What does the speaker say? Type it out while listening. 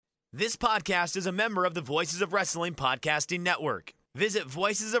This podcast is a member of the Voices of Wrestling Podcasting Network. Visit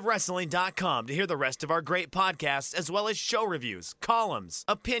voicesofwrestling.com to hear the rest of our great podcasts, as well as show reviews, columns,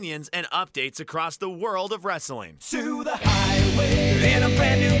 opinions, and updates across the world of wrestling. To the highway in a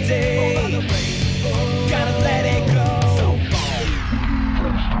brand new day. Over the rainbow, gotta let it go. So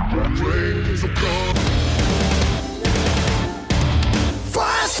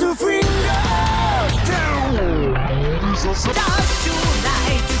fast to finger down. Dance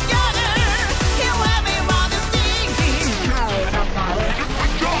tonight together. Here everyone is singing.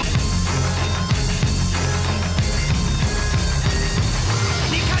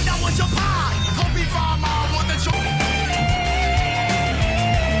 你看到我就怕，头皮发麻，我的手。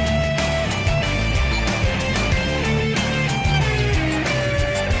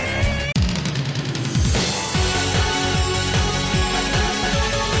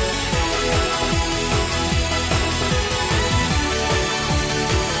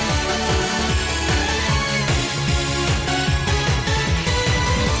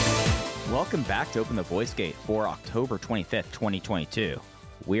Welcome back to Open the Voice Gate for October 25th, 2022.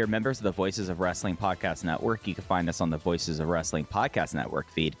 We are members of the Voices of Wrestling Podcast Network. You can find us on the Voices of Wrestling Podcast Network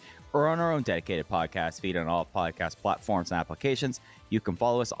feed or on our own dedicated podcast feed on all podcast platforms and applications. You can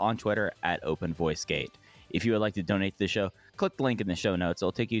follow us on Twitter at Open Voice Gate. If you would like to donate to the show, click the link in the show notes.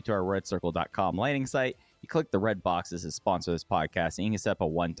 It'll take you to our redcircle.com landing site. You click the red boxes to sponsor this podcast, and you can set up a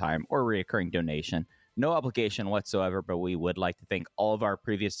one-time or recurring donation. No obligation whatsoever, but we would like to thank all of our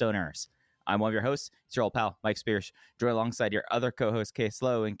previous donors. I'm one of your hosts. It's your old pal, Mike Spears, joined alongside your other co-host, Case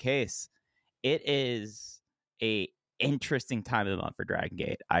Lowe. In Case, it is a interesting time of the month for Dragon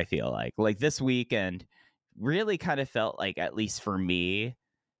Gate, I feel like this weekend really kind of felt like, at least for me,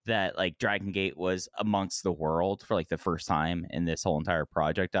 that like Dragon Gate was amongst the world for like the first time in this whole entire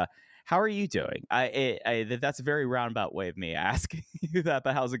project. How are you doing? That's a very roundabout way of me asking you that,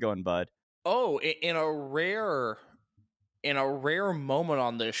 but how's it going, bud? Oh, in a rare moment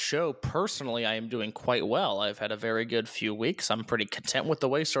on this show, personally, I am doing quite well. I've had a very good few weeks. I'm pretty content with the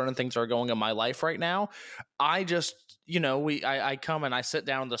way certain things are going in my life right now. I just, I come and I sit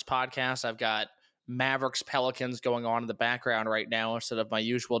down on this podcast. I've got Mavericks Pelicans going on in the background right now instead of my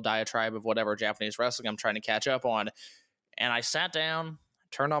usual diatribe of whatever Japanese wrestling I'm trying to catch up on. And I sat down,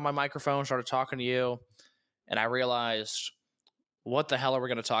 turned on my microphone, started talking to you, and I realized, what the hell are we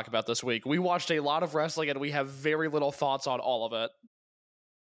going to talk about this week? We watched a lot of wrestling and we have very little thoughts on all of it.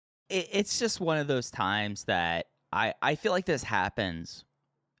 It's just one of those times that I feel like this happens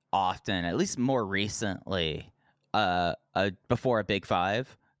often, at least more recently, before a Big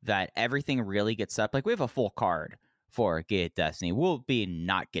Five, that everything really gets up. Like, we have a full card for Gate Destiny. We'll be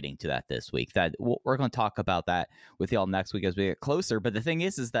not getting to that this week. We're going to talk about that with y'all next week as we get closer. But the thing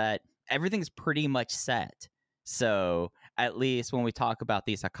is that everything's pretty much set. So at least when we talk about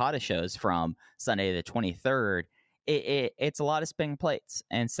these Hakata shows from Sunday the 23rd, it's a lot of spinning plates.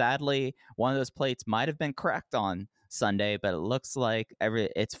 And sadly, one of those plates might have been correct on Sunday, but it looks like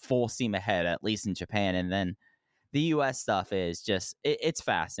it's full steam ahead, at least in Japan. And then the US stuff is just, it's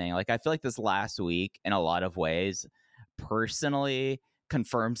fascinating. Like, I feel like this last week, in a lot of ways, personally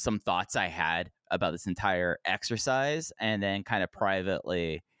confirmed some thoughts I had about this entire exercise. And then kind of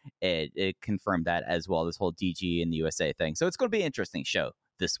privately, it confirmed that as well, this whole DG and the USA thing. So it's going to be an interesting show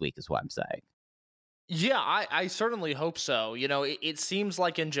this week is what I'm saying. Yeah, I certainly hope so. It seems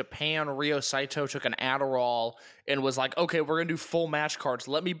like in Japan, Ryo Saito took an Adderall and was like, okay, we're going to do full match cards.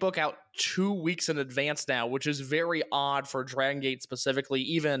 Let me book out 2 weeks in advance now, which is very odd for Dragon Gate specifically.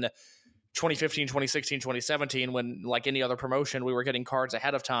 Even 2015, 2016, 2017, when like any other promotion, we were getting cards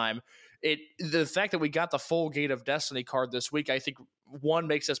ahead of time. The fact that we got the full Gate of Destiny card this week, I think, one,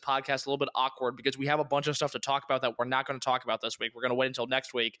 makes this podcast a little bit awkward because we have a bunch of stuff to talk about that we're not going to talk about this week. We're going to wait until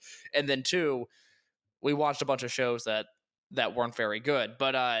next week. And then two, we watched a bunch of shows that weren't very good.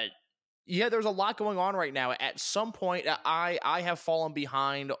 But yeah, there's a lot going on right now. At some point, I have fallen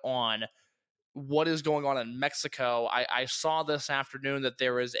behind on what is going on in Mexico. I saw this afternoon that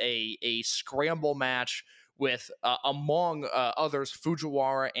there is a scramble match with, among others,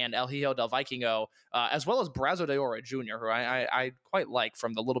 Fujiwara and El Hijo del Vikingo, as well as Brazo de Oro Jr., who I quite like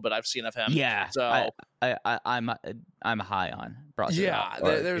from the little bit I've seen of him. Yeah, so I'm high on Brazo. Yeah,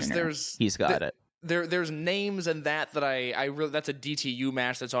 there's he's got it. There's names and that I really, that's a DTU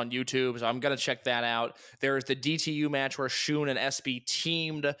match that's on YouTube, so I'm gonna check that out. There's the DTU match where Shun and SB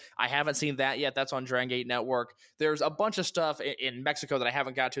teamed. I haven't seen that yet. That's on Dragon Gate Network. There's a bunch of stuff in Mexico that I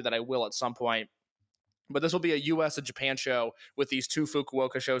haven't got to that I will at some point. But this will be a U.S. and Japan show with these two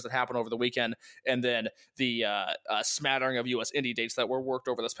Fukuoka shows that happen over the weekend, and then the smattering of U.S. indie dates that were worked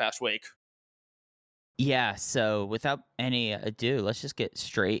over this past week. Yeah, so without any ado, let's just get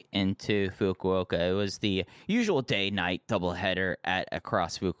straight into Fukuoka. It was the usual day-night doubleheader at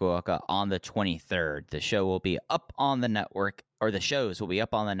Across Fukuoka on the 23rd. The show will be up on the network, or the shows will be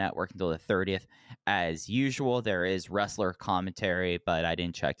up on the network until the 30th. As usual, there is wrestler commentary, but I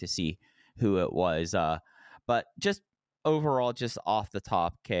didn't check to see who it was. But just overall, just off the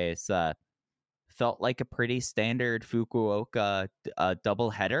top case, felt like a pretty standard Fukuoka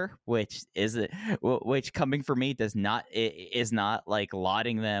doubleheader, which coming from me is not like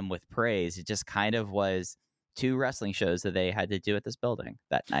lauding them with praise. It just kind of was two wrestling shows that they had to do at this building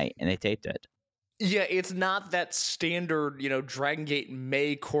that night, and they taped it. Yeah, it's not that standard, Dragon Gate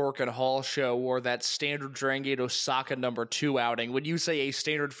May, Cork, and Hall show or that standard Dragon Gate Osaka #2 outing. When you say a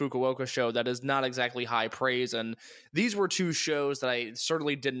standard Fukuoka show, that is not exactly high praise. And these were two shows that I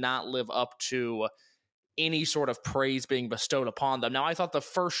certainly did not live up to any sort of praise being bestowed upon them. Now, I thought the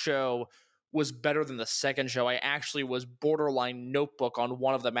first show was better than the second show. I actually was borderline notebook on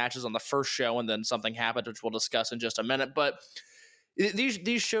one of the matches on the first show, and then something happened, which we'll discuss in just a minute. But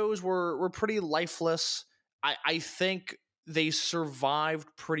these shows were pretty lifeless. I think they survived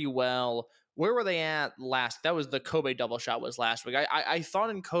pretty well. Where were they at last? That was the Kobe double shot was last week. I thought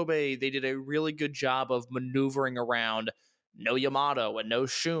in Kobe they did a really good job of maneuvering around no Yamato and no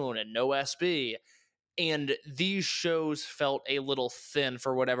Shun and no SB. And these shows felt a little thin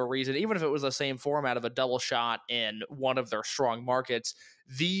for whatever reason, even if it was the same format of a double shot in one of their strong markets.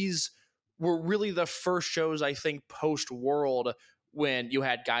 These were really the first shows, I think, post-World, when you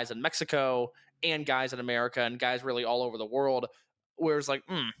had guys in Mexico and guys in America and guys really all over the world, where it's like,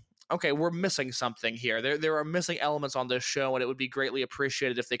 okay, we're missing something here. There are missing elements on this show, and it would be greatly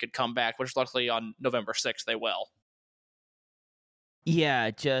appreciated if they could come back, which luckily on November 6th they will.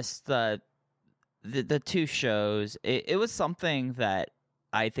 Yeah, just the two shows. It was something that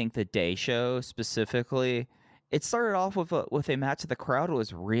I think the day show specifically, it started off with a match that the crowd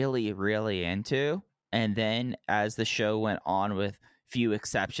was really, really into. And then as the show went on, with few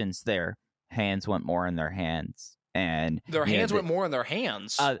exceptions, their hands went more in their hands. And their hands went more in their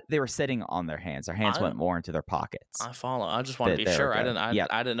hands. They were sitting on their hands. Their hands went more into their pockets. I follow. I just want to be sure. I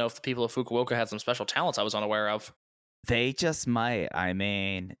didn't know if the people of Fukuoka had some special talents I was unaware of. They just might. I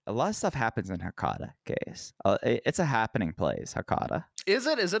mean, a lot of stuff happens in Hakata case. It's a happening place, Hakata. Is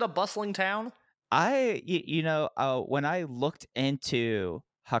it? Is it a bustling town? When I looked into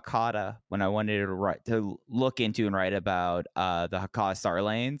Hakata, when I wanted to look into and write about the Hakata Star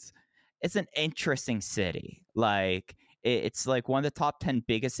Lanes, it's an interesting city. Like, it's like one of the top 10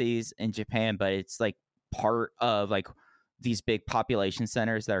 biggest cities in Japan, but it's like part of like these big population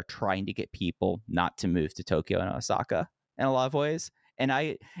centers that are trying to get people not to move to Tokyo and Osaka in a lot of ways. And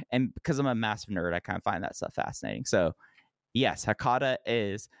because I'm a massive nerd, I kind of find that stuff fascinating. So yes, Hakata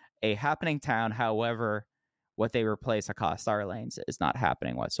is a happening town. However, what they replace Hakata Star Lanes is not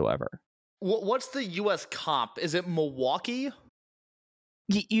happening whatsoever. What's the U.S. comp? Is it Milwaukee?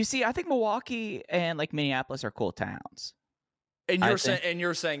 You see, I think Milwaukee and like Minneapolis are cool towns. And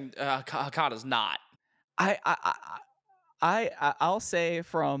you're saying Hakata's not. I'll say,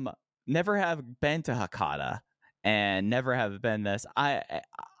 from never have been to Hakata and never have been this,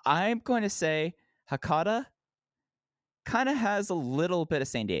 I'm going to say Hakata kind of has a little bit of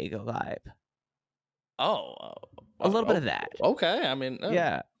San Diego vibe. A little bit of that. Okay, I mean,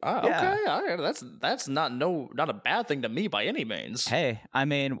 yeah. Okay, all right. That's not a bad thing to me by any means. Hey, I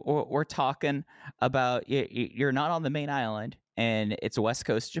mean, we're talking about you're not on the main island, and it's West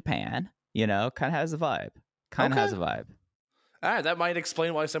Coast Japan. Kind of has a vibe. Has a vibe. All right, that might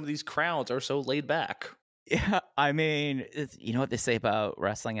explain why some of these crowds are so laid back. Yeah, I mean, you know what they say about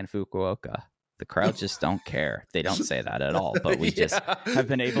wrestling in Fukuoka? The crowds just don't care. They don't say that at all, but we just have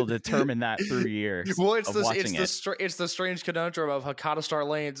been able to determine that through years. Well, it's the strange conundrum of Hakata Star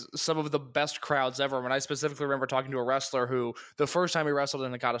Lanes, some of the best crowds ever. When I specifically remember talking to a wrestler who, the first time he wrestled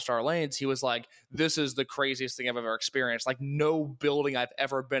in Hakata Star Lanes, he was like, "This is the craziest thing I've ever experienced. Like, no building I've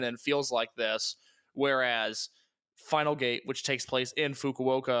ever been in feels like this." Whereas Final Gate, which takes place in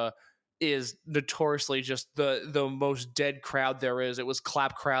Fukuoka, is notoriously just the most dead crowd there is. It was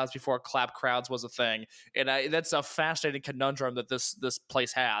clap crowds before clap crowds was a thing. And that's a fascinating conundrum that this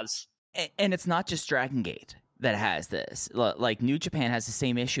place has. And it's not just Dragon Gate that has this. Like, New Japan has the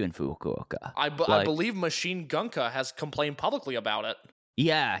same issue in Fukuoka. I believe Machine Gunka has complained publicly about it.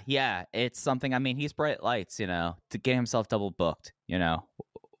 Yeah. It's something, I mean, he's bright lights, to get himself double booked,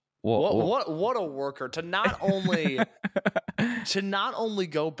 What a worker to not only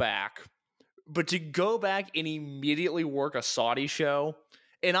go back, but to go back and immediately work a Saudi show.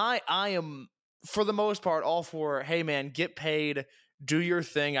 And I am, for the most part, all for, hey man, get paid, do your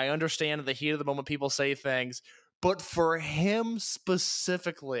thing. I understand in the heat of the moment people say things, but for him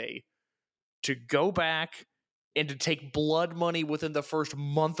specifically to go back and to take blood money within the first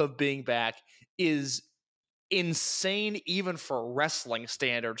month of being back is insane, even for wrestling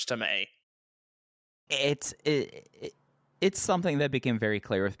standards to me. It's something that became very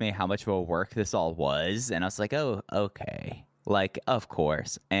clear with me how much of a work this all was, and I was like, oh, okay, like, of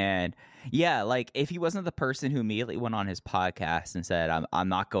course. And yeah, like, if he wasn't the person who immediately went on his podcast and said, I'm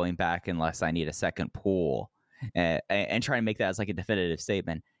not going back unless I need a second pool, and try to make that as like a definitive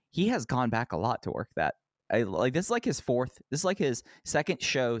statement, he has gone back a lot to work that. This is like his second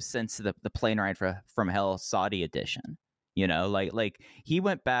show since the plane ride from Hell Saudi edition. You know, like he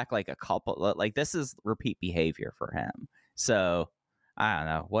went back like a couple, like this is repeat behavior for him. So I don't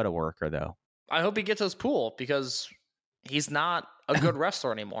know, what a worker though. I hope he gets his pool because he's not a good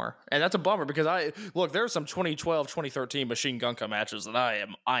wrestler anymore. And that's a bummer because there's some 2012, 2013 Machine Gunka matches that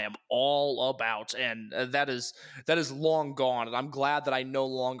I am all about. And that is long gone. And I'm glad that I no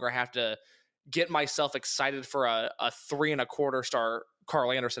longer have to get myself excited for a 3.25 star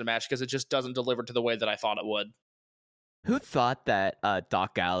Carl Anderson match because it just doesn't deliver to the way that I thought it would. Who thought that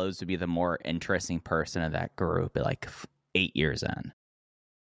Doc Gallows would be the more interesting person of that group at like 8 years in?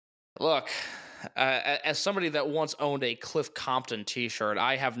 Look, as somebody that once owned a Cliff Compton t-shirt,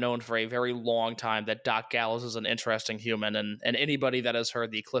 I have known for a very long time that Doc Gallows is an interesting human. And anybody that has heard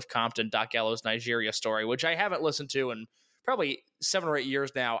the Cliff Compton Doc Gallows Nigeria story, which I haven't listened to in probably 7 or 8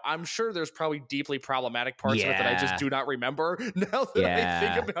 years now, I'm sure there's probably deeply problematic parts of it that I just do not remember. Now that I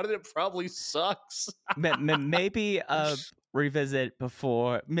think about it, it probably sucks. Maybe revisit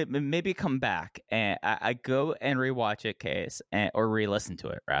before, maybe come back and I go and rewatch it, Case, or re-listen to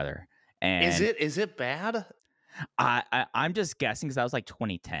it rather. And is it bad? I'm just guessing because that was like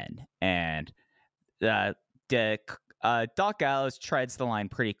 2010, and Doc Gallows treads the line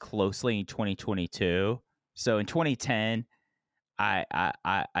pretty closely in 2022. So in 2010,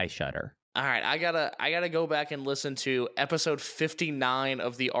 I shudder. All right, I gotta go back and listen to episode 59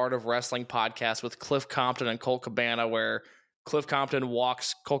 of the Art of Wrestling podcast with Cliff Compton and Colt Cabana, where Cliff Compton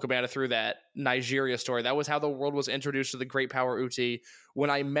walks Colt Cabana through that Nigeria story. That was how the world was introduced to the Great Power Uti. When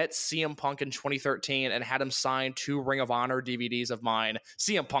I met CM Punk in 2013 and had him sign 2 Ring of Honor DVDs of mine,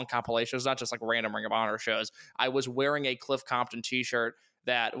 CM Punk compilations, not just like random Ring of Honor shows. I was wearing a Cliff Compton t-shirt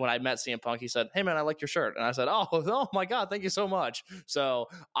that when I met CM Punk, he said, "Hey man, I like your shirt." And I said, oh my God, thank you so much. So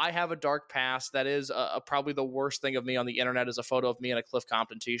I have a dark past. That is probably the worst thing of me on the internet is a photo of me in a Cliff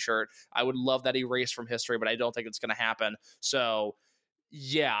Compton t-shirt. I would love that erased from history, but I don't think it's going to happen. So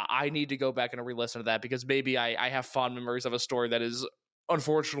yeah, I need to go back and re-listen to that because maybe I have fond memories of a story that is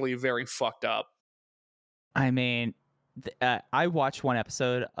unfortunately very fucked up. I mean, I watched one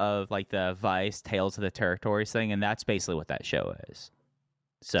episode of like the Vice Tales of the Territories thing, and that's basically what that show is.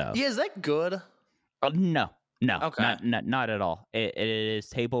 So yeah, is that good? No, okay, not at all. It is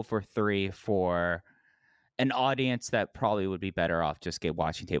Table for Three for an audience that probably would be better off just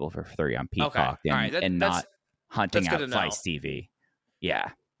watching Table for Three on Peacock and not hunting out Vice TV. Yeah,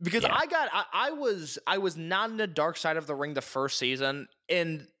 because I was not in the dark side of the ring the first season,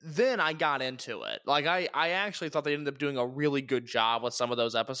 and then I got into it. Like I actually thought they ended up doing a really good job with some of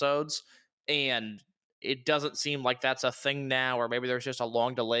those episodes, and it doesn't seem like that's a thing now, or maybe there's just a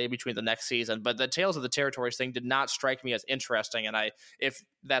long delay between the next season. But the Tales of the Territories thing did not strike me as interesting, and if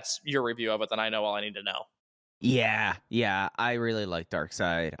that's your review of it, then I know all I need to know. Yeah, I really like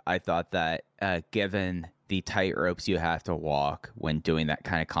Darkseid. I thought that given the tight ropes you have to walk when doing that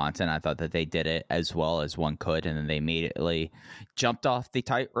kind of content, I thought that they did it as well as one could, and then they immediately jumped off the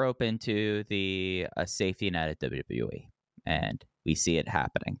tightrope into the safety net at WWE, and we see it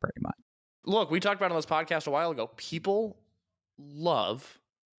happening pretty much. Look, we talked about it on this podcast a while ago. People love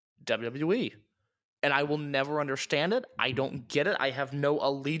WWE, and I will never understand it. I don't get it. I have no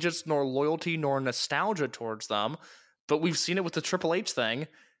allegiance nor loyalty nor nostalgia towards them, but we've seen it with the Triple H thing.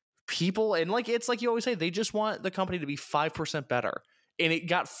 People, and it's like you always say, they just want the company to be 5% better, and it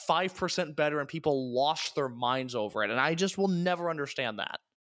got 5% better, and people lost their minds over it, and I just will never understand that.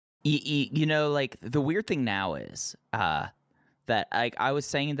 You know, like, the weird thing now is that I was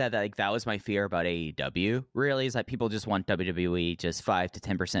saying that that was my fear about AEW, really, is that people just want WWE just 5 to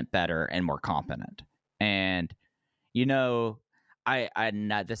 10% better and more competent. And, you know,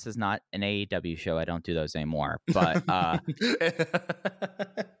 this is not an AEW show. I don't do those anymore. But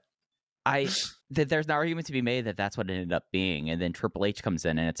there's an argument to be made that that's what it ended up being. And then Triple H comes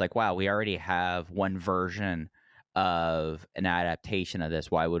in and it's like, wow, we already have one version of an adaptation of this.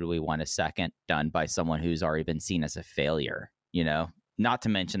 Why would we want a second done by someone who's already been seen as a failure? You know, not to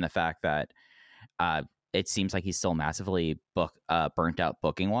mention the fact that it seems like he's still massively burnt out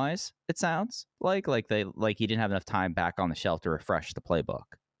booking wise. It sounds like he didn't have enough time back on the shelf to refresh the playbook.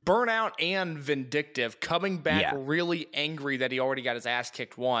 Burnout and vindictive, coming back really angry that he already got his ass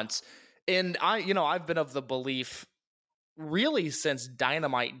kicked once. And I've been of the belief really since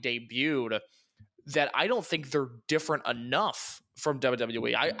Dynamite debuted that I don't think they're different enough from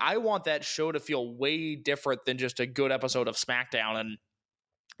WWE. I want that show to feel way different than just a good episode of SmackDown. And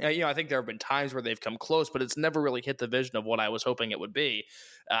I think there have been times where they've come close, but it's never really hit the vision of what I was hoping it would be.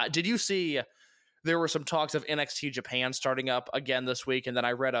 Did you see there were some talks of NXT Japan starting up again this week? And then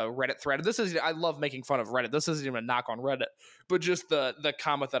I read a Reddit thread. I love making fun of Reddit. This isn't even a knock on Reddit, but just the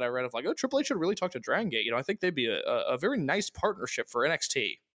comment that I read of like, oh, Triple H should really talk to Dragon Gate. I think they'd be a very nice partnership for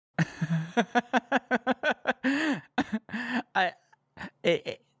NXT.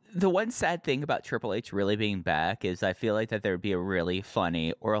 The one sad thing about Triple H really being back is I feel like that there would be a really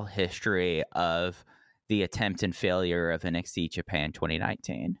funny oral history of the attempt and failure of NXT Japan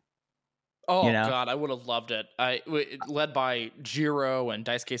 2019. Oh, God, I would have loved it. Led by Jiro and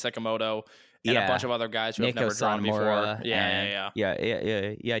Daisuke Sekimoto and a bunch of other guys who Nico have never drawn before.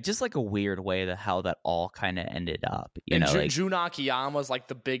 Yeah. Just like a weird way to how that all kind of ended up. Jun Akiyama's like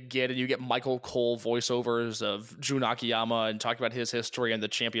the big get, and you get Michael Cole voiceovers of Jun Akiyama and talk about his history in the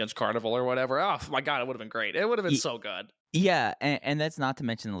Champions Carnival or whatever. Oh my God, it would have been great. It would have been so good. Yeah, and that's not to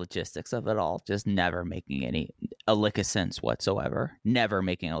mention the logistics of it all. Just never making a lick of sense whatsoever. Never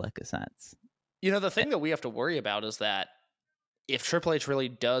making a lick of sense. The thing that we have to worry about is that if Triple H really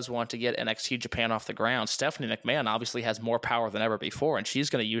does want to get NXT Japan off the ground, Stephanie McMahon obviously has more power than ever before, and she's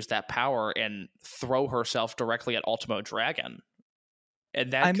going to use that power and throw herself directly at Ultimo Dragon.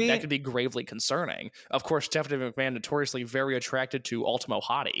 And that could be gravely concerning. Of course, Stephanie McMahon notoriously very attracted to Ultimo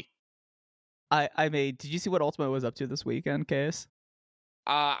Hottie. Did you see what Ultimo was up to this weekend, Case?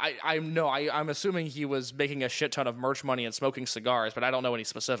 I'm assuming he was making a shit ton of merch money and smoking cigars, but I don't know any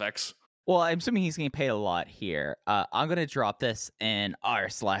specifics. Well, I'm assuming he's getting paid a lot here. I'm going to drop this in our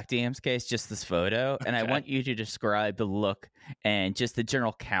Slack DMs case, just this photo, and I want you to describe the look and just the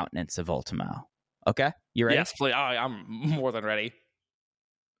general countenance of Ultimo. Okay? You ready? Yes, please. I'm more than ready.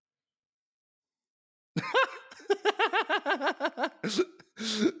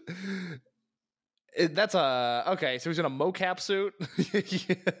 That's okay. So he's in a mocap suit,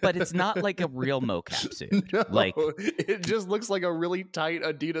 but it's not like a real mocap suit. No, it just looks like a really tight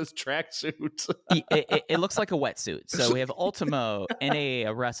Adidas tracksuit. It looks like a wetsuit. So we have Ultimo in a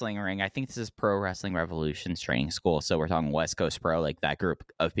wrestling ring. I think this is Pro Wrestling Revolution's training school. So we're talking West Coast Pro, like that group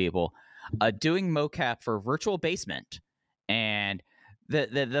of people, doing mocap for Virtual Basement. And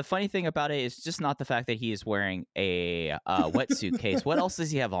the funny thing about it is just not the fact that he is wearing a wetsuit case. What else does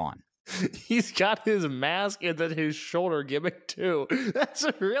he have on? He's got his mask and then his shoulder gimmick too. That's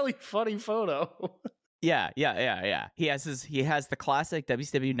a really funny photo. Yeah. He has the classic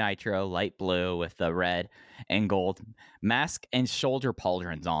WCW Nitro light blue with the red and gold mask and shoulder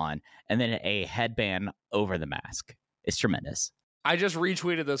pauldrons on, and then a headband over the mask. It's tremendous. I just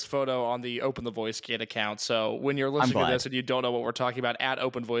retweeted this photo on the Open the Voice Gate account. So when you're listening to this and you don't know what we're talking about, at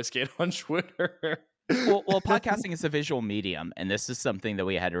Open Voice Gate on Twitter. Well, podcasting is a visual medium, and this is something that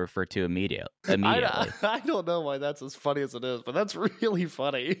we had to refer to immediately. I don't know why that's as funny as it is, but that's really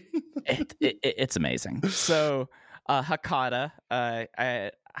funny. It's amazing. So, Hakata.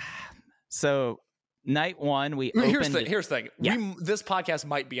 So night one, we opened. Here's the thing. Yeah. This podcast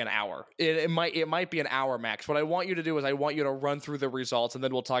might be an hour. It might be an hour max. What I want you to do is I want you to run through the results, and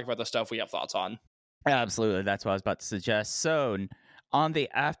then we'll talk about the stuff we have thoughts on. Absolutely, that's what I was about to suggest. So, on the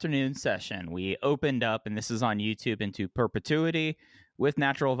afternoon session, we opened up, and this is on YouTube, into perpetuity with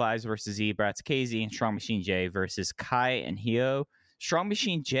Natural Vibes versus Ebrats, KZ and Strong Machine J versus Kai and Hio. Strong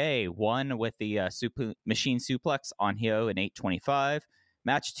Machine J won with the machine suplex on Hio in 8:25.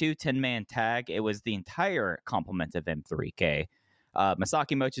 Match 2, 10-man tag. It was the entire complement of M3K.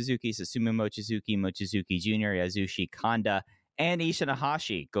 Masaki Mochizuki, Susumu Mochizuki, Mochizuki Jr., Yasushi Kanda, and Isha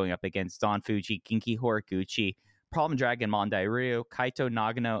Nahashi going up against Don Fuji, Genki Horiguchi, Problem Dragon, Mondai Ryu, Kaito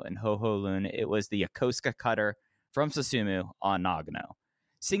Nagano, and Ho-Ho Lun. It was the Yokosuka Cutter from Susumu on Nagano.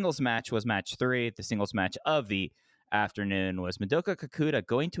 Singles match was match 3. The singles match of the afternoon was Madoka Kakuta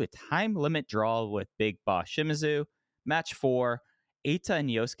going to a time limit draw with Big Boss Shimizu. Match 4, Eita and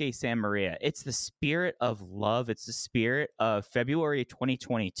Yosuke San Maria. It's the spirit of love. It's the spirit of February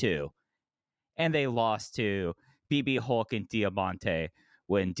 2022. And they lost to BB Hulk and Diamante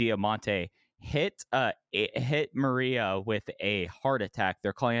when Diamante hit Maria with a heart attack.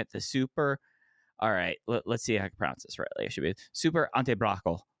 They're calling it the super. All right, let's see if I can pronounce this rightly. It should be super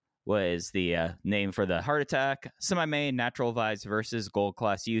antebraco. was the name for the heart attack. Semi-main, Natural Vibes versus Gold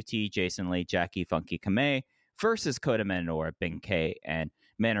Class UT, Jason Lee, Jackie Funky Kamei versus Kota Minoura, Benkei, and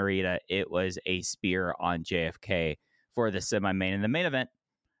Manarita. It was a spear on JFK for the semi-main. And the main event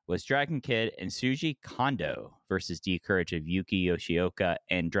was Dragon Kid and Shuji Kondo versus D Courage of Yuki Yoshioka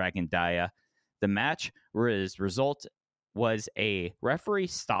and Dragon Dia. The match result was a referee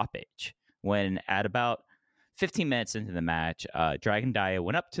stoppage when at about 15 minutes into the match, Dragon Dia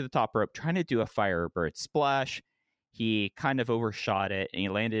went up to the top rope trying to do a Firebird splash. He kind of overshot it, and he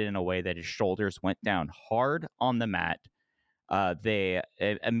landed in a way that his shoulders went down hard on the mat. They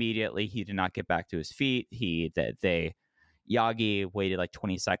immediately, he did not get back to his feet. Yagi waited like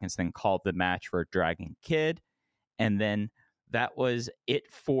 20 seconds, then called the match for Dragon Kid, and then that was it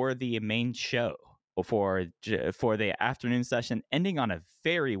for the main show for the afternoon session, ending on a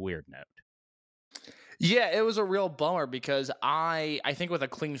very weird note. Yeah, it was a real bummer because I think with a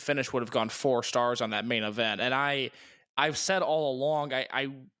clean finish would have gone 4 stars on that main event. And I've said all along, I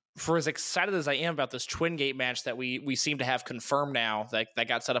for as excited as I am about this Twin Gate match that we seem to have confirmed now that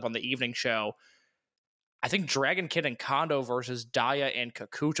got set up on the evening show, I think Dragon Kid and Kondo versus Dia and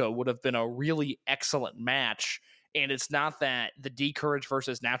Kakuta would have been a really excellent match. And it's not that the D Courage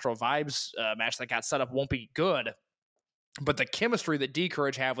versus Natural Vibes match that got set up won't be good, but the chemistry that D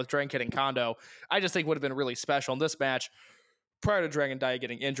Courage have with Dragon Kid and Kondo, I just think would have been really special. And this match, prior to Dragon Dia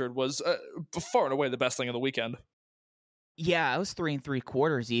getting injured, was far and away the best thing of the weekend. Yeah, I was 3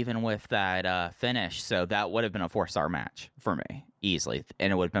 3/4 even with that finish, so that would have been a 4-star match for me easily,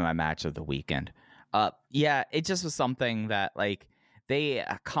 and it would have been my match of the weekend. Yeah, it just was something that like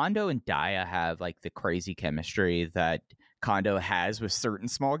Kondo and Dia have like the crazy chemistry that Kondo has with certain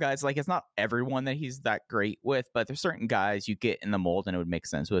small guys. Like, it's not everyone that he's that great with, but there's certain guys you get in the mold and it would make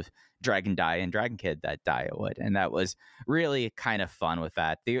sense with Dragon Dia and Dragon Kid that Dia would. And that was really kind of fun with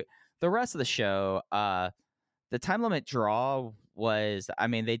that. The rest of the show, the time limit draw was, I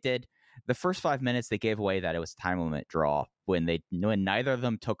mean, they did the first 5 minutes, they gave away that it was a time limit draw when neither of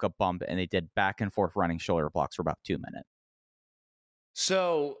them took a bump, and they did back and forth running shoulder blocks for about 2 minutes.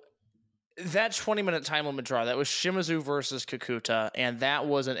 So that 20-minute time limit draw, that was Shimizu versus Kakuta, and that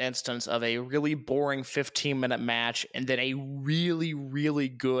was an instance of a really boring 15-minute match and then a really, really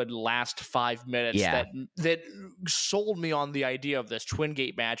good last 5 minutes that sold me on the idea of this Twin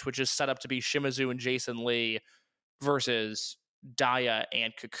Gate match, which is set up to be Shimizu and Jason Lee versus Dia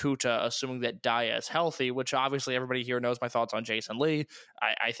and Kakuta, assuming that Dia is healthy, which obviously everybody here knows my thoughts on Jason Lee.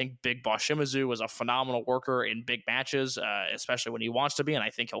 I think Big Boss Shimizu is a phenomenal worker in big matches, especially when he wants to be, and I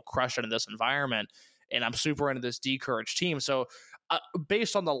think he'll crush it in this environment. And I'm super into this D Courage team. So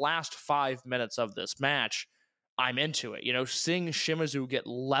based on the last 5 minutes of this match, I'm into it. You know, seeing Shimizu get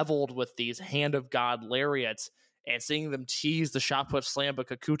leveled with these Hand of God lariats and seeing them tease the shot put slam, but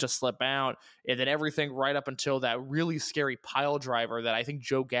Kakuta slip out, and then everything right up until that really scary pile driver that I think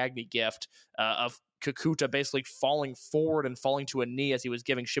Joe Gagne gift of Kakuta basically falling forward and falling to a knee as he was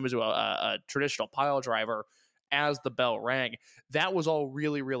giving Shimizu a traditional pile driver as the bell rang. That was all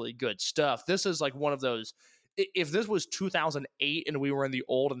really, really good stuff. This is like one of those, if this was 2008 and we were in the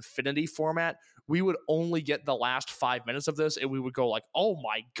old Infinity format, we would only get the last 5 minutes of this and we would go like, oh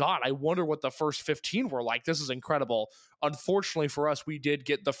my God, I wonder what the first 15 were like. This is incredible. Unfortunately for us, we did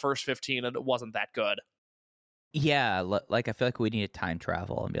get the first 15 and it wasn't that good. Yeah, like I feel like we need to time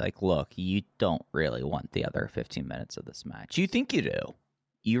travel and be like, look, you don't really want the other 15 minutes of this match. You think you do.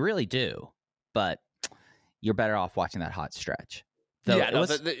 You really do. But you're better off watching that hot stretch. Though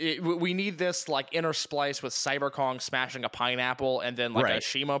we need this like intersplice with Cyber Kong smashing a pineapple and then like a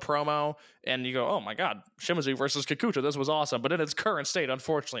Shima promo, and you go, oh my God, Shimizu versus Kakuta, this was awesome. But in its current state,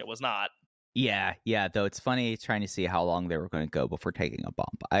 unfortunately, it was not. Yeah, though it's funny trying to see how long they were going to go before taking a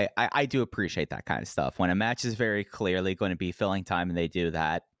bump. I do appreciate that kind of stuff. When a match is very clearly going to be filling time and they do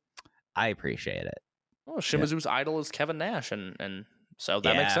that, I appreciate it. Well, Shimizu's idol is Kevin Nash, and so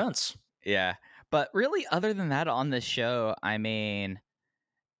that makes sense. Yeah. But really, other than that on this show, I mean,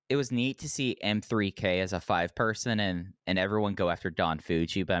 it was neat to see M3K as a 5-person and everyone go after Don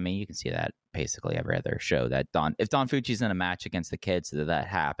Fuji. But I mean, you can see that basically every other show that if Don Fuji's in a match against the kids, that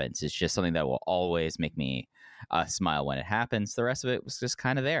happens. It's just something that will always make me smile when it happens. The rest of it was just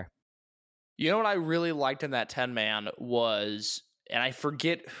kind of there. You know what I really liked in that 10-man was, and I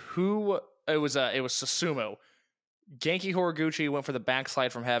forget who it was Susumu. Genki Horiguchi went for the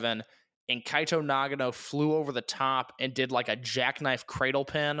backslide from heaven, and Kaito Nagano flew over the top and did like a jackknife cradle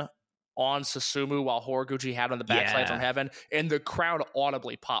pin on Susumu while Horiguchi had on the backslide from heaven, and the crowd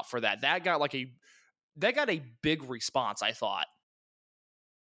audibly popped for that. That got a big response, I thought.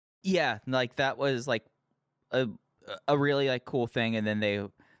 Yeah, like that was like a really like cool thing, and then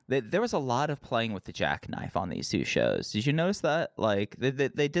there was a lot of playing with the jackknife on these two shows. Did you notice that? Like they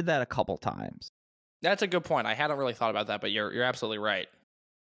did that a couple times. That's a good point. I hadn't really thought about that, but you're absolutely right.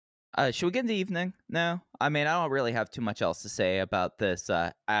 Should we get into evening now? I mean, I don't really have too much else to say about this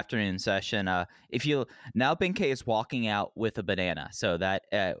afternoon session. If you now, Ben-K is walking out with a banana, so that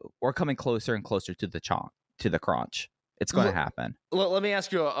we're coming closer and closer to the crunch. It's going to happen. Let me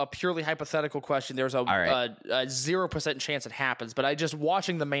ask you a purely hypothetical question. There's a 0% chance it happens, but I just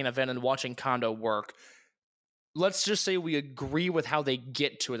watching the main event and watching Kondo work. Let's just say we agree with how they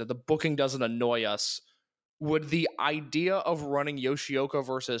get to it, that the booking doesn't annoy us. Would the idea of running Yoshioka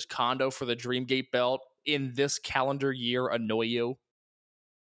versus Kondo for the Dreamgate belt in this calendar year annoy you?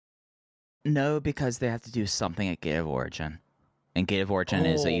 No, because they have to do something at Gate of Origin. And Gate of Origin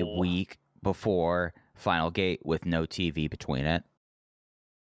is a week before Final Gate with no TV between it.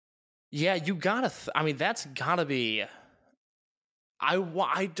 Yeah, you gotta... that's gotta be...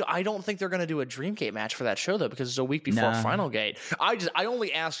 I don't think they're going to do a Dreamgate match for that show, though, because it's a week before Final Gate. I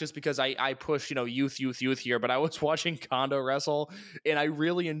only ask just because I push, youth here, but I was watching Kondo wrestle, and I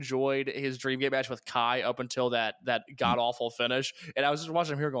really enjoyed his Dreamgate match with Kai up until that god-awful finish, and I was just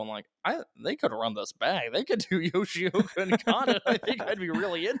watching him here going like, they could run this back. They could do Yoshioka and Kondo. I think I'd be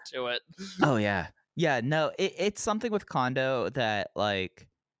really into it. Oh, yeah. Yeah, no, it's something with Kondo that, like,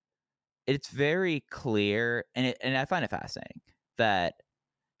 it's very clear, and I find it fascinating. That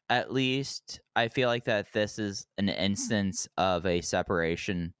at least I feel like that this is an instance of a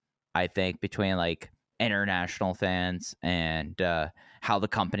separation, I think, between like international fans and how the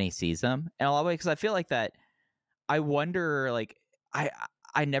company sees them in a lot of ways. Because I feel like that I wonder, like,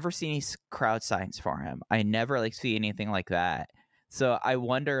 I never see any crowd signs for him. I never like see anything like that. So I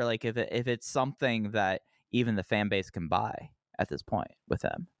wonder, like, if it's something that even the fan base can buy at this point with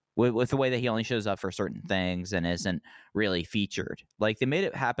him. With the way that he only shows up for certain things and isn't really featured. Like, they made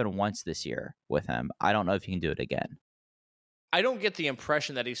it happen once this year with him. I don't know if you can do it again. I don't get the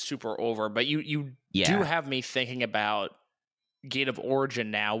impression that he's super over, but you do have me thinking about Gate of Origin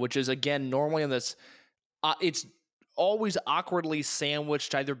now, which is, again, normally in this... it's always awkwardly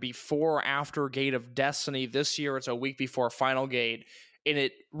sandwiched either before or after Gate of Destiny. This year, it's a week before Final Gate. And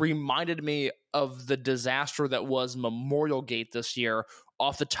it reminded me of the disaster that was Memorial Gate this year.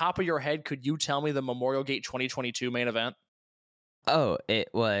 Off the top of your head, could you tell me the Memorial Gate 2022 main event? Oh, it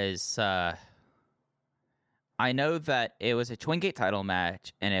was... I know that it was a Twin Gate title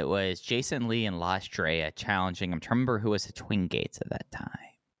match, and it was Jason Lee and La Estrella challenging. I'm trying to remember who was the Twin Gates at that time.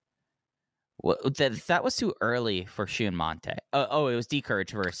 Well, that was too early for Shun Monte. Oh, it was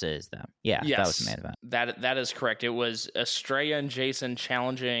D-Courage versus them. Yeah, yes, that was the main event. That is correct. It was Estrella and Jason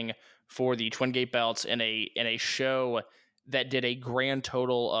challenging for the Twin Gate belts in a show that did a grand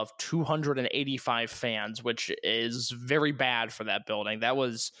total of 285 fans, which is very bad for that building. That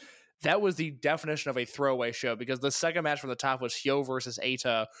was the definition of a throwaway show, because the second match from the top was Hyo versus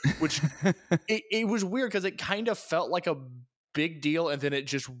Eita, which it was weird because it kind of felt like a big deal, and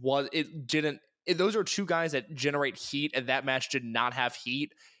then those are two guys that generate heat, and that match did not have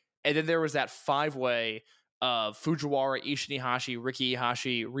heat. And then there was that 5-way of Fujiwara, Ishii, Riki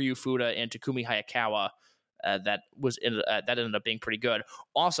Ihashi, Ryu Fuda, and Takumi Hayakawa that ended up being pretty good.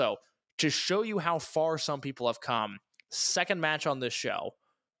 Also, to show you how far some people have come, second match on this show,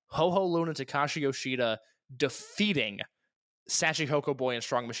 Ho-Ho Lun and Takashi Yoshida defeating Sachihoko Boy and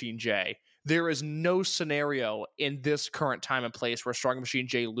Strong Machine J. There is no scenario in this current time and place where Strong Machine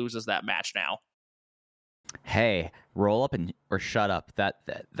J loses that match now. Hey, roll up or shut up. That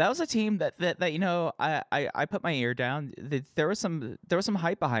was a team that I put my ear down. There was some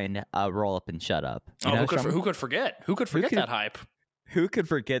hype behind roll up and shut up. Who could forget? Who could forget that hype? Who could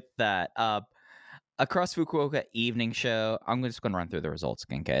forget that? Across Fukuoka evening show. I'm just going to run through the results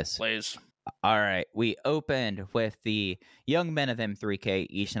again, guys. Please. All right, we opened with the young men of M3K,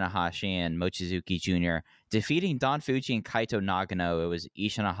 Ishinahashi and Mochizuki Jr., defeating Don Fuji and Kaito Nagano. It was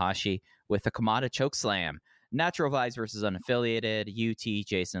Ishinahashi with the Kamada chokeslam. Natural Vibes versus Unaffiliated, UT,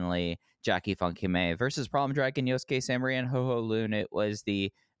 Jason Lee, Jackie Funky May versus Problem Dragon, Yosuke Samurai, and Ho-Ho Lun. It was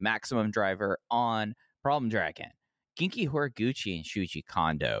the Maximum Driver on Problem Dragon. Genki Horiguchi and Shuji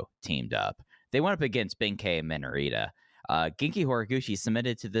Kondo teamed up. They went up against Ben-K and Minorita. Genki Horiguchi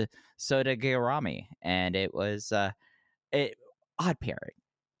submitted to the Soda Gairami, and it was odd pairing.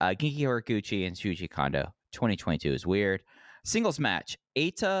 Genki Horiguchi and Shuji Kondo. 2022 is weird. Singles match.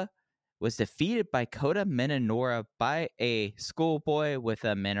 Eita was defeated by Kota Minoura by a schoolboy with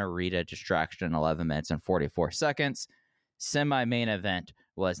a Minorita distraction in 11 minutes and 44 seconds. Semi-main event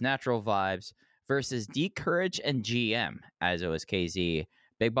was Natural Vibes versus D-Courage and GM, as it was KZ,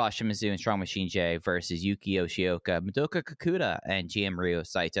 Big Boss Shimizu and Strong Machine J versus Yuki Yoshioka, Madoka Kakuta, and GM Ryo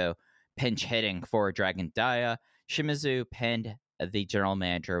Saito. Pinch hitting for Dragon Dia. Shimizu pinned the general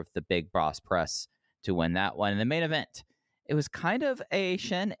manager of the Big Boss Press to win that one. In the main event, it was kind of a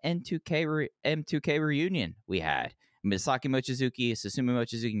Shen M2K reunion we had. Misaki Mochizuki, Susumu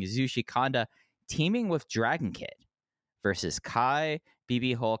Mochizuki, and Yasushi Kanda teaming with Dragon Kid versus Kai,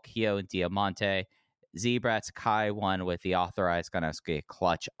 BB Hulk, Hio, and Diamante. Zebrats Kai won with the authorized Ganosuke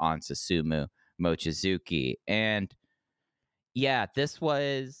clutch on Susumu Mochizuki. And yeah, this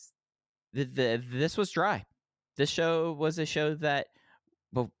was this was dry. This show was a show that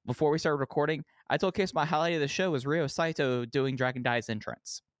before we started recording, I told Case my highlight of the show was Ryo Saito doing Dragon Dai's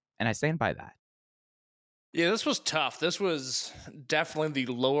entrance. And I stand by that. Yeah, this was tough. This was definitely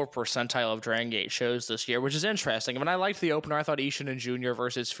the lower percentile of Dragon Gate shows this year, which is interesting. I mean, I liked the opener. I thought Ishin and Junior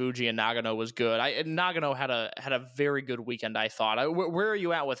versus Fuji and Nagano was good. Nagano had a very good weekend, I thought. Where are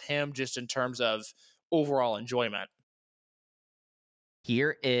you at with him just in terms of overall enjoyment?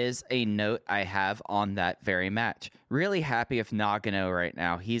 Here is a note I have on that very match. Really happy with Nagano right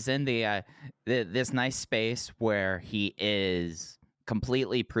now. He's in this nice space where he is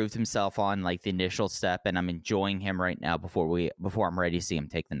completely proved himself on like the initial step, and I'm enjoying him right now before I'm ready to see him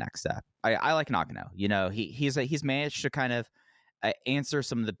take the next step. I like Nagano. You know, he's managed to kind of answer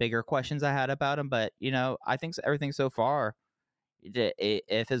some of the bigger questions I had about him, but you know, I think everything so far,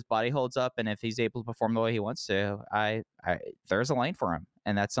 if his body holds up and if he's able to perform the way he wants to, there's a lane for him,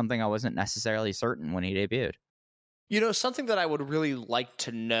 and that's something I wasn't necessarily certain when he debuted. You know, something that I would really like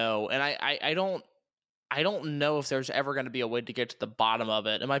to know, and I don't know if there's ever going to be a way to get to the bottom of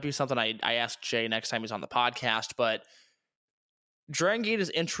it. It might be something I ask Jay next time he's on the podcast, but Dragon Gate has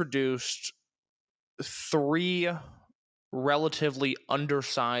introduced 3 relatively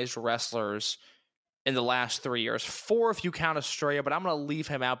undersized wrestlers in the last 3 years. 4 if you count Estrella, but I'm going to leave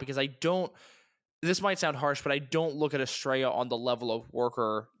him out because this might sound harsh, but I don't look at Estrella on the level of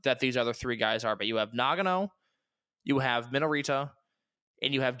worker that these other 3 guys are. But you have Nagano, you have Minorita,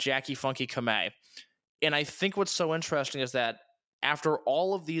 and you have Jackie Funky Kamei. And I think what's so interesting is that after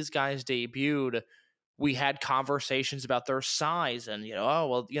all of these guys debuted, we had conversations about their size and, you know, oh,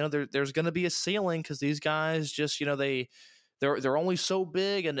 well, you know, there's going to be a ceiling because these guys just, you know, they're only so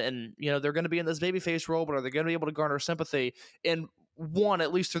big and, you know, they're going to be in this babyface role, but are they going to be able to garner sympathy? And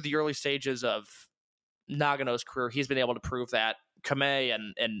at least through the early stages of Nagano's career, he's been able to prove that. Kamei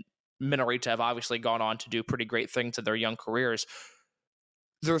and Minorita have obviously gone on to do pretty great things in their young careers.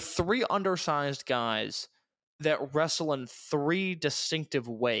 There are 3 undersized guys that wrestle in 3 distinctive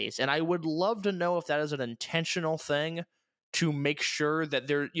ways. And I would love to know if that is an intentional thing to make sure that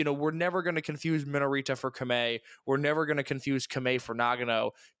we're never going to confuse Minorita for Kamei. We're never going to confuse Kamei for Nagano.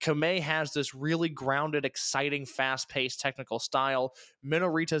 Kamei has this really grounded, exciting, fast-paced technical style.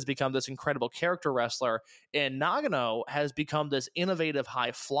 Minorita has become this incredible character wrestler. And Nagano has become this innovative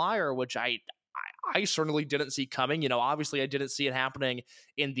high flyer, which I certainly didn't see coming. You know, obviously I didn't see it happening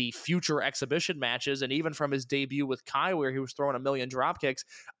in the future exhibition matches. And even from his debut with Kai, where he was throwing a million drop kicks,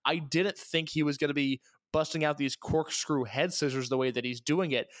 I didn't think he was going to be busting out these corkscrew head scissors the way that he's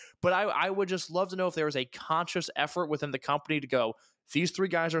doing it. But I would just love to know if there was a conscious effort within the company to go, these 3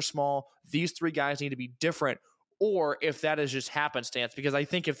 guys are small, these 3 guys need to be different, or if that is just happenstance. Because I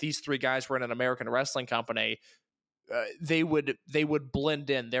think if these 3 guys were in an American wrestling company, they would blend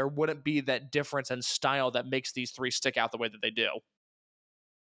in. There wouldn't be that difference in style that makes these 3 stick out the way that they do.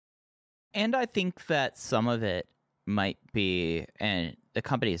 And I think that some of it might be, and the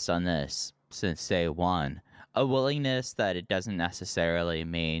company has done this since day one, a willingness that it doesn't necessarily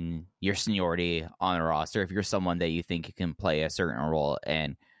mean your seniority on a roster. If you're someone that you think you can play a certain role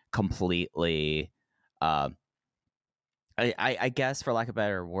and completely, I guess for lack of a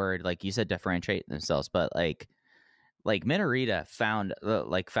better word, like you said, differentiate themselves, but like Minorita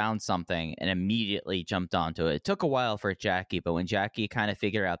found something and immediately jumped onto it. It took a while for Jackie, but when Jackie kind of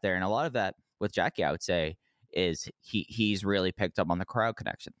figured out there, and a lot of that with Jackie, I would say, is he's really picked up on the crowd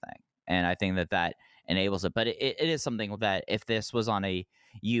connection thing. And I think that enables it. But it is something that if this was on a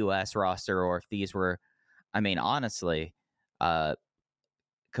U.S. roster, or if these were, I mean, honestly,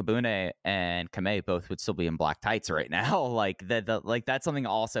 Kabune and Kamei both would still be in black tights right now. Like that's something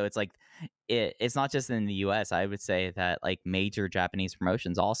also. It's like it's not just in the U.S. I would say that like major Japanese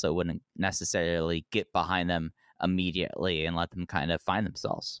promotions also wouldn't necessarily get behind them immediately and let them kind of find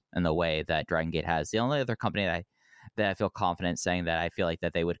themselves in the way that Dragon Gate has. The only other company that I feel confident saying that I feel like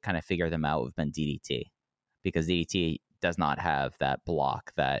that they would kind of figure them out would have been DDT, because DDT does not have that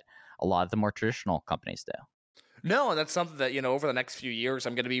block that a lot of the more traditional companies do. No, and that's something that, over the next few years,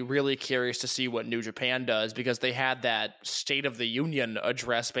 I'm going to be really curious to see what New Japan does, because they had that State of the Union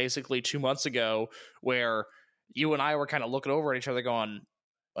address basically 2 months ago where you and I were kind of looking over at each other going,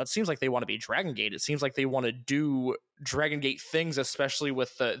 well, it seems like they want to be Dragon Gate. It seems like they want to do Dragon Gate things, especially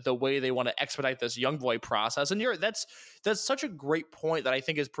with the way they want to expedite this Young Boy process. And that's such a great point that I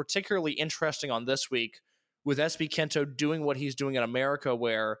think is particularly interesting on this week with SB Kento doing what he's doing in America,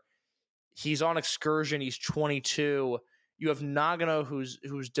 where he's on excursion. He's 22. You have Nagano,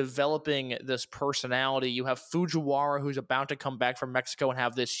 who's developing this personality. You have Fujiwara, who's about to come back from Mexico and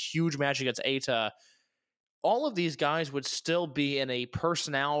have this huge match against Eita. All of these guys would still be in a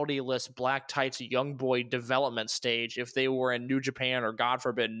personality-less black tights young boy development stage if they were in New Japan or, God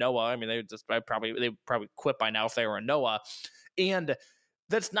forbid, Noah. I mean, they probably quit by now if they were in Noah. And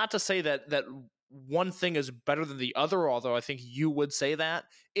that's not to say that one thing is better than the other, although I think you would say that.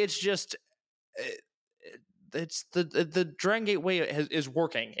 It's just it's the Dragon Gate way is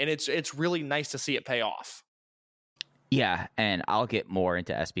working, and it's really nice to see it pay off. Yeah, and I'll get more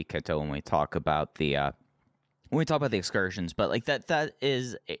into SB Kento when we talk about the excursions, but like that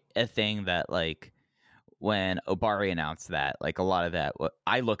is a thing that, like, when Obari announced that, like, a lot of that,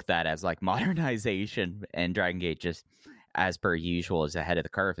 I look at that as like modernization, and Dragon Gate, just as per usual, is ahead of the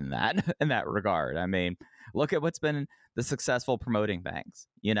curve in that regard. I mean, look at what's been the successful promoting things,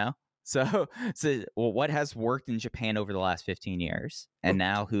 So what has worked in Japan over the last 15 years, and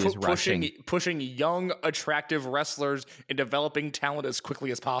now who is pushing young, attractive wrestlers and developing talent as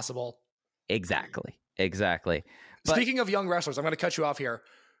quickly as possible. Exactly. Speaking of young wrestlers, I'm going to cut you off here.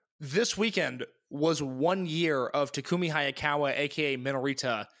 This weekend was 1 year of Takumi Hayakawa, aka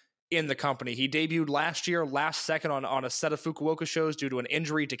Minorita, in the company. He debuted last second on a set of Fukuoka shows due to an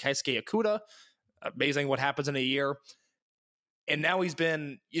injury to Keisuke Okuda. Amazing what happens in a year. And now he's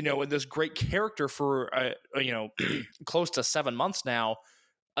been, in this great character for, close to 7 months now.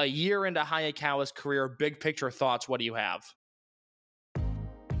 A year into Hayakawa's career, big picture thoughts. What do you have?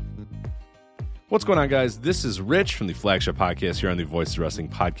 What's going on, guys? This is Rich from the flagship podcast here on the Voices of Wrestling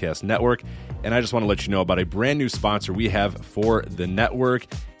Podcast Network, and I just want to let you know about a brand new sponsor we have for the network.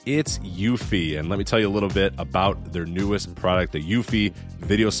 It's Eufy, and let me tell you a little bit about their newest product, the Eufy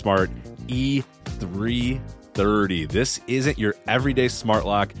VideoSmart E330. This isn't your everyday smart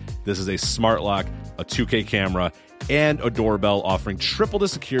lock. This is a smart lock, a 2K camera, and a doorbell offering triple the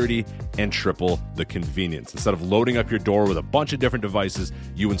security and triple the convenience. Instead of loading up your door with a bunch of different devices,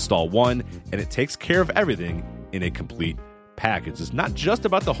 you install one, and it takes care of everything in a complete package. It's not just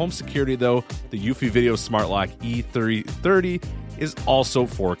about the home security, though. The Eufy Video Smart Lock E330 is also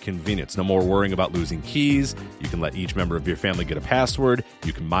for convenience. No more worrying about losing keys. You can let each member of your family get a password.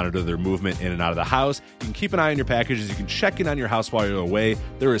 You can monitor their movement in and out of the house. You can keep an eye on your packages. You can check in on your house while you're away.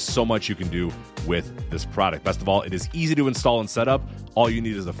 There is so much you can do with this product. Best of all, it is easy to install and set up. All you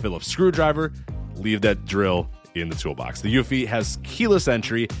need is a Phillips screwdriver. Leave that drill in the toolbox. The Eufy has keyless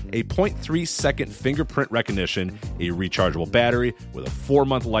entry, a 0.3-second fingerprint recognition, a rechargeable battery with a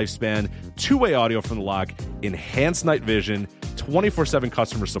 4-month lifespan, two-way audio from the lock, enhanced night vision, 24/7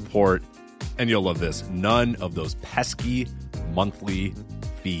 customer support, and you'll love this, none of those pesky monthly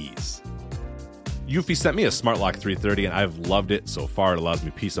fees. Eufy sent me a Smart Lock 330, and I've loved it so far. It allows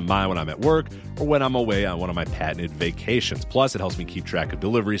me peace of mind when I'm at work or when I'm away on one of my patented vacations. Plus, it helps me keep track of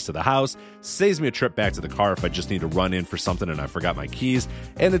deliveries to the house, saves me a trip back to the car if I just need to run in for something and I forgot my keys,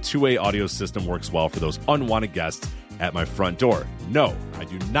 and the two-way audio system works well for those unwanted guests at my front door. No, I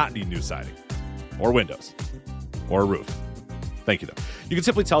do not need new siding or windows or a roof. Thank you, though. You can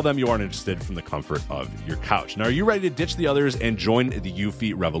simply tell them you aren't interested from the comfort of your couch. Now, are you ready to ditch the others and join the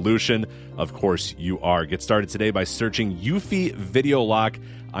Eufy revolution? Of course you are. Get started today by searching Eufy Video Lock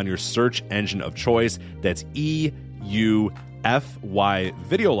on your search engine of choice. That's EUFY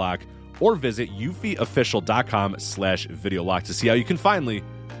Video Lock, or visit eufyofficial.com/video lock to see how you can finally,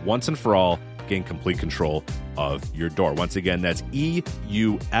 once and for all, gain complete control of your door. Once again, that's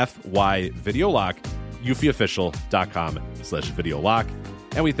EUFY Video Lock, eufyofficial.com/video lock.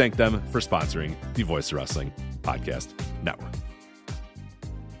 And we thank them for sponsoring the Voice of Wrestling Podcast Network.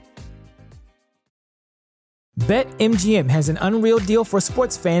 BetMGM has an unreal deal for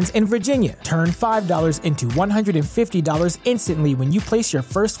sports fans in Virginia. Turn $5 into $150 instantly when you place your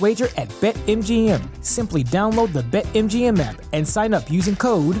first wager at BetMGM. Simply download the BetMGM app and sign up using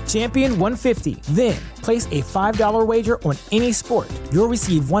code Champion150. Then Place a $5 wager on any sport. You'll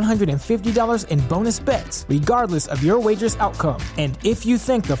receive $150 in bonus bets, regardless of your wager's outcome. And if you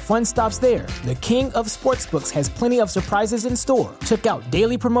think the fun stops there, the King of Sportsbooks has plenty of surprises in store. Check out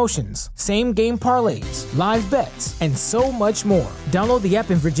daily promotions, same-game parlays, live bets, and so much more. Download the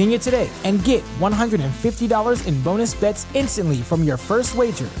app in Virginia today and get $150 in bonus bets instantly from your first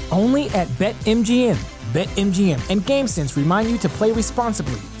wager. Only at BetMGM. BetMGM and GameSense remind you to play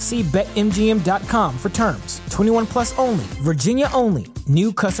responsibly. See BetMGM.com for terms. 21 plus only. Virginia only.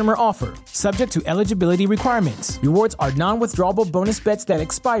 New customer offer. Subject to eligibility requirements. Rewards are non-withdrawable bonus bets that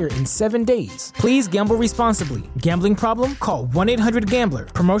expire in 7 days. Please gamble responsibly. Gambling problem? Call 1-800-GAMBLER.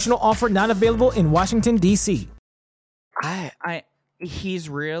 Promotional offer not available in Washington, D.C. He's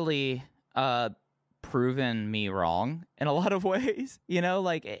really proven me wrong in a lot of ways.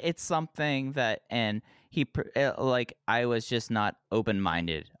 Like it's something that, and I was just not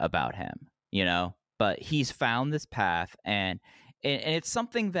open-minded about him, but he's found this path, and it's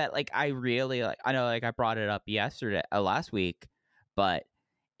something that like I really like. I know like I brought it up last week, but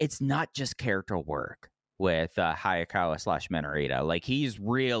it's not just character work with Hayakawa / Minorita. Like he's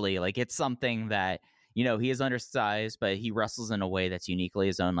really like, it's something that, he is undersized, but he wrestles in a way that's uniquely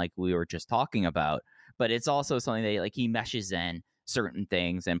his own, like we were just talking about. But it's also something that like he meshes in certain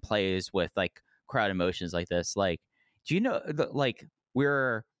things and plays with like crowd emotions like this. Like, do you know, like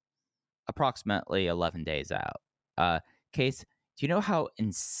we're approximately 11 days out. Case, do you know how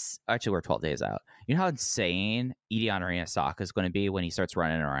actually we're 12 days out. You know how insane Edion Arinasaka is going to be when he starts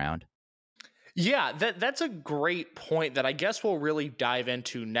running around? Yeah, that's a great point that I guess we'll really dive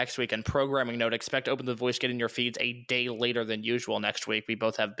into next week. And programming note, expect Open the Voice get in your feeds a day later than usual next week. We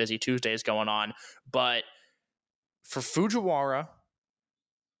both have busy Tuesdays going on. But for Fujiwara,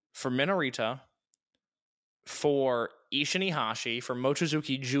 for Minorita, for Ishin Ihashi, for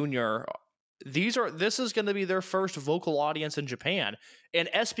Mochizuki Jr., this is going to be their first vocal audience in Japan. And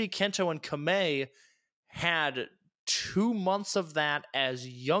SB Kento and Kamei had 2 months of that as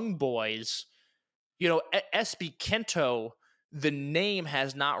young boys. SB Kento, the name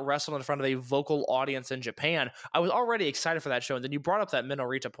has not wrestled in front of a vocal audience in Japan. I was already excited for that show, and then you brought up that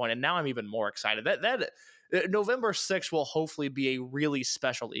Minorita point, and now I'm even more excited. That November 6th will hopefully be a really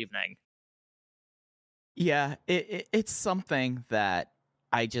special evening. Yeah, it's something that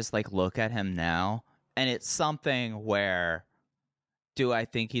I just like look at him now, and it's something where, do I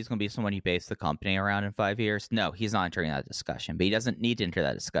think he's going to be someone you base the company around in 5 years? No, he's not entering that discussion, but he doesn't need to enter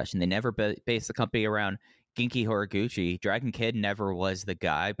that discussion. They never based the company around Genki Horiguchi. Dragon Kid never was the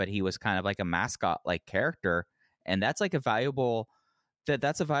guy, but he was kind of like a mascot-like character, and that's like a valuable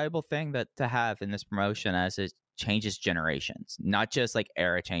thing to have in this promotion as it changes generations, not just like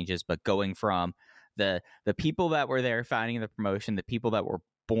era changes, but going from the people that were there founding the promotion, the people that were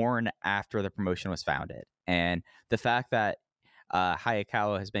born after the promotion was founded, and the fact that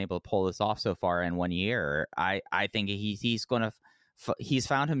Hayakawa has been able to pull this off so far in 1 year. I think he's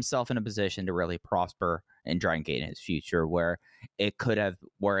found himself in a position to really prosper in Dragon Gate in his future, where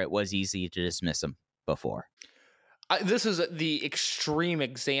it was easy to dismiss him before. This is the extreme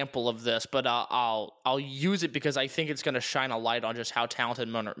example of this, but I'll use it because I think it's going to shine a light on just how talented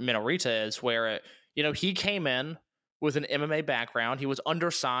Minorita is. Where he came in with an MMA background. He was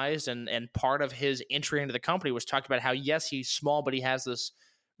undersized, and part of his entry into the company was talked about how, yes, he's small, but he has this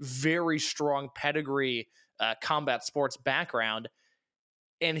very strong pedigree combat sports background.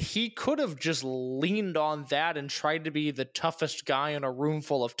 And he could have just leaned on that and tried to be the toughest guy in a room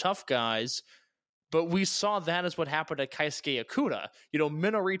full of tough guys. But we saw that as what happened to Keisuke Okuda.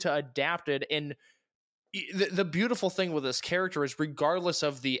 Minorita adapted, and the beautiful thing with this character is, regardless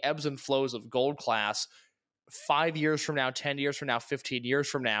of the ebbs and flows of Gold Class, 5 years from now, 10 years from now, 15 years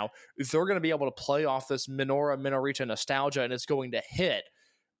from now, they're going to be able to play off this Minorita nostalgia, and it's going to hit.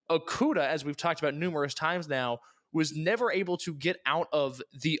 Okuda, as we've talked about numerous times now, was never able to get out of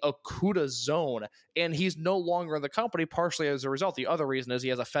the Okuda zone, and he's no longer in the company, partially as a result. The other reason is he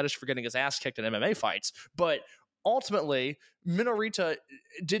has a fetish for getting his ass kicked in MMA fights. But ultimately, Minorita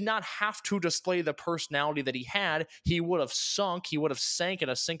did not have to display the personality that he had. He would have sank in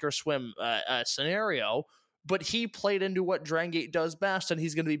a sink or swim scenario, but he played into what Dragon Gate does best, and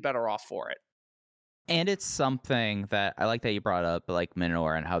he's going to be better off for it. And it's something that I like that you brought up, like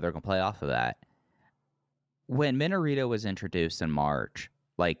Minoru and how they're going to play off of that. When Minorita was introduced in March,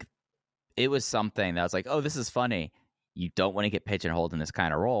 like, it was something that was like, oh, this is funny. You don't want to get pigeonholed in this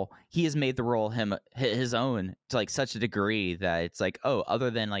kind of role. He has made the role his own to like such a degree that it's like, oh, other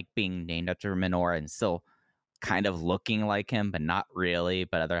than like being named after Minoru and still kind of looking like him, but not really,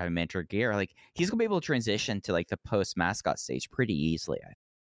 but other having mentor gear, like he's gonna be able to transition to like the post mascot stage pretty easily.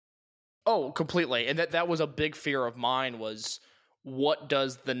 Oh, completely. And that was a big fear of mine, was what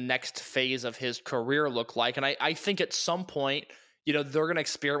does the next phase of his career look like? And I think at some point, they're going to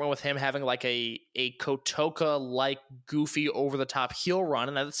experiment with him having like a Kotoka-like goofy over-the-top heel run,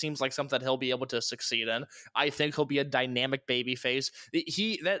 and that seems like something that he'll be able to succeed in. I think he'll be a dynamic babyface.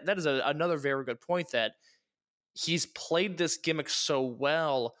 That is another very good point, that he's played this gimmick so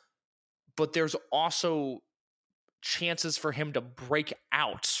well, but there's also chances for him to break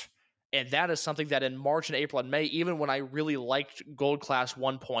out. And that is something that in March and April and May, even when I really liked Gold Class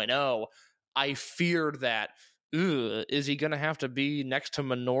 1.0, I feared that, is he going to have to be next to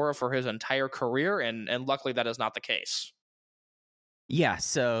Minoru for his entire career? And luckily that is not the case. Yeah,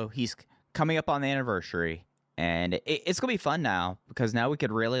 so he's coming up on the anniversary, and it's going to be fun now, because now we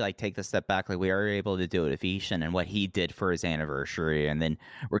could really like take the step back like we were able to do it with Ishin and what he did for his anniversary. And then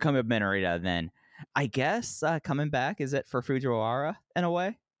we're coming up Minorita, and then I guess coming back, is it for Fujiwara in a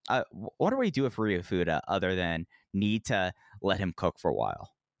way? What do we do with Ryu Fuda other than need to let him cook for a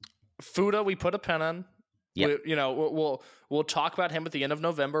while? Fuda, we put a pin on. Yeah, we'll talk about him at the end of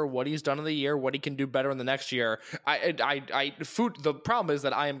November, what he's done in the year, what he can do better in the next year. The problem is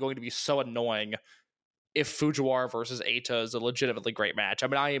that I am going to be so annoying if Fujiwara versus Eita is a legitimately great match. I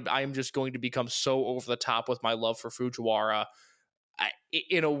mean, I am just going to become so over the top with my love for Fujiwara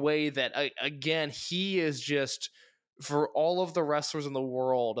in a way that, again, he is just, for all of the wrestlers in the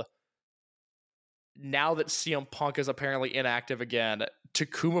world, now that CM Punk is apparently inactive again,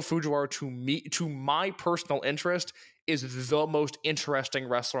 Takuma Fujiwara, to my personal interest, is the most interesting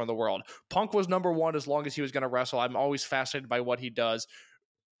wrestler in the world. Punk was number one as long as he was going to wrestle. I'm always fascinated by what he does.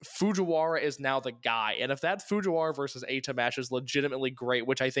 Fujiwara is now the guy. And if that Fujiwara versus Eita match is legitimately great,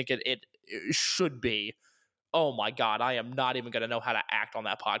 which I think it should be, oh my God, I am not even going to know how to act on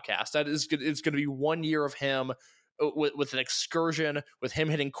that podcast. It's going to be 1 year of him with an excursion, with him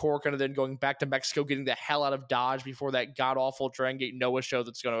hitting Cork and then going back to Mexico, getting the hell out of Dodge before that god-awful Dragon Gate Noah show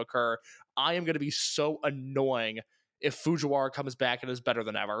that's going to occur. I am going to be so annoying if Fujiwara comes back and is better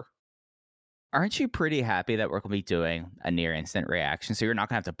than ever. Aren't you pretty happy that we're going to be doing a near instant reaction? So you're not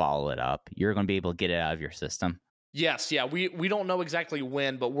going to have to bottle it up. You're going to be able to get it out of your system. Yes, yeah. We don't know exactly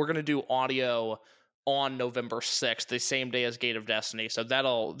when, but we're going to do audio on November 6th, the same day as Gate of Destiny. So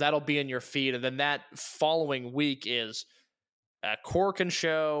that'll be in your feed. And then that following week is a Corkin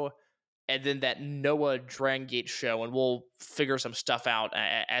show, and then that Noah Dragon Gate show, and we'll figure some stuff out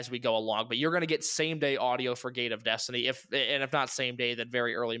as we go along. But you're going to get same day audio for Gate of Destiny, if not same day, then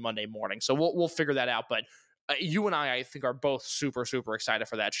very early Monday morning. So we'll figure that out. But you and I think, are both super, super excited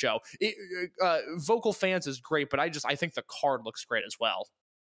for that show. Vocal Fans is great, but I think the card looks great as well.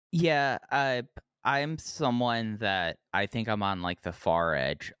 Yeah, I'm someone that I think I'm on like the far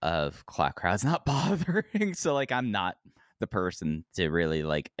edge of clap crowds not bothering. So like I'm not the person to really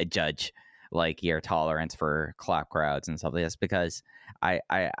like judge like your tolerance for clap crowds and stuff like this, because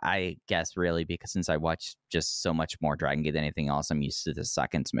I guess really because since I watch just so much more Dragon Gate than anything else, I'm used to the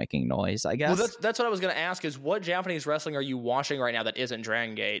seconds making noise, I guess. Well, that's what I was going to ask, is what Japanese wrestling are you watching right now that isn't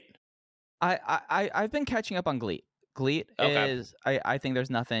Dragon Gate? I've been catching up on GLEAT. GLEAT is, I think there's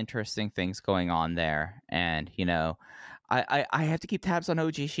nothing interesting things going on there. And, I have to keep tabs on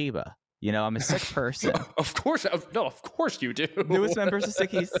OG Shiba. I'm a sick person. Of course you do. Newest members of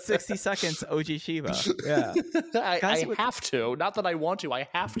 60 Seconds, OG Shiba. Yeah. I have to. Not that I want to, I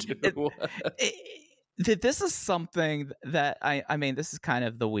have to. This is something that, I mean, this is kind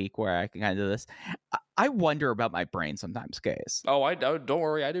of the week where I can kind of do this. I wonder about my brain sometimes, guys. Oh, I don't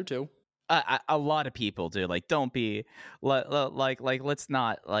worry, I do too. A lot of people do. Like, don't be like let's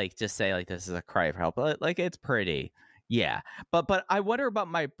not like just say like this is a cry for help. Like it's pretty, yeah. But I wonder about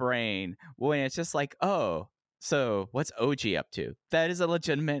my brain when it's just like, oh, so what's OG up to? That is a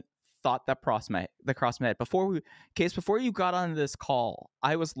legitimate thought that crossed my head. Before you got on this call,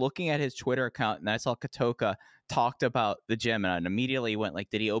 I was looking at his Twitter account and I saw Kotoka talked about the gym, and I immediately went like,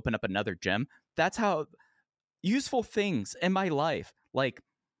 did he open up another gym? That's how useful things in my life, like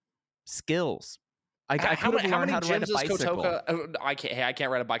skills. I could have learned how to ride a bicycle. Kotoka, I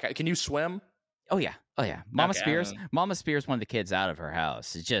can't ride a bike. Can you swim? Oh yeah. Mama Spears one of the kids out of her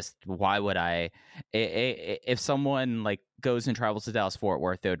house. It's just, why would I? If someone like goes and travels to Dallas Fort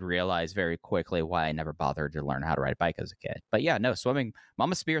Worth, they would realize very quickly why I never bothered to learn how to ride a bike as a kid. But yeah, no, swimming.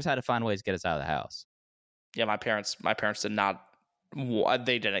 Mama Spears had to find ways to get us out of the house. Yeah, my parents did not.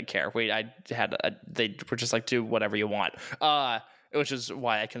 They didn't care. They were just like, do whatever you want. Which is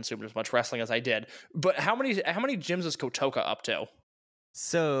why I consumed as much wrestling as I did. But how many gyms is Kotoka up to?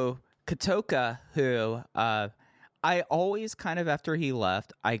 So Kotoka, who I always kind of, after he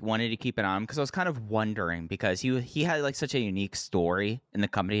left, I wanted to keep an eye on him because I was kind of wondering, because he had like such a unique story in the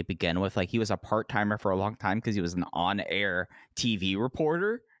company to begin with. Like, he was a part-timer for a long time because he was an on-air TV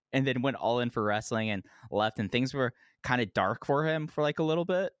reporter, and then went all in for wrestling and left, and things were kind of dark for him for like a little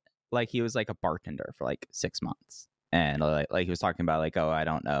bit. Like, he was like a bartender for like 6 months, and like he was talking about like, oh, I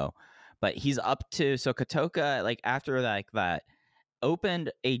don't know, but he's up to, so Kotoka, like, after like that,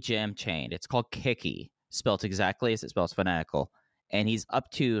 opened a gym chain. It's called Kiki, spelled exactly as it spells, phonetical, and he's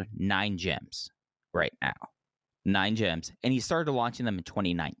up to 9 gyms right now. 9 gyms, and he started launching them in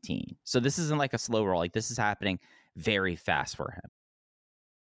 2019. So this isn't like a slow roll. Like, this is happening very fast for him.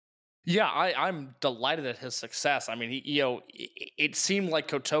 Yeah, I'm delighted at his success. I mean, it seemed like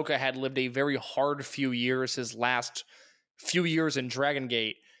Kotoka had lived a very hard few years. His last few years in Dragon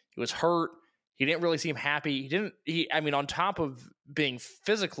Gate, he was hurt. He didn't really seem happy. I mean, on top of being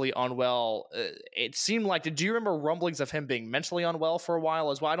physically unwell, it seemed like, do you remember rumblings of him being mentally unwell for a while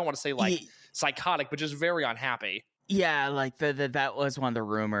as well? I don't want to say like psychotic, but just very unhappy. Yeah, like that was one of the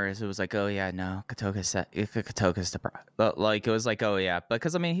rumors. It was like, oh yeah, no, Kotoka's like, it was like, oh yeah,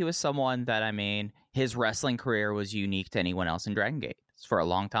 because I mean, he was someone that, I mean, his wrestling career was unique to anyone else in Dragon Gate for a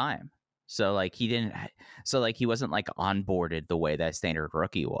long time. So like he wasn't like onboarded the way that Standard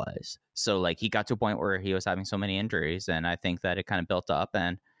Rookie was. So like he got to a point where he was having so many injuries, and I think that it kind of built up.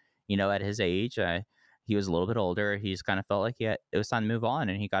 And at his age, he was a little bit older. He just kind of felt like it was time to move on,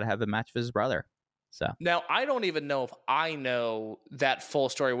 and he got to have a match with his brother. So now, I don't even know if I know that full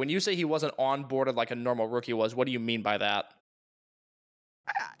story. When you say he wasn't onboarded like a normal rookie was, what do you mean by that?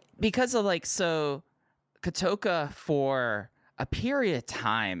 Because of like, so Kotoka, for a period of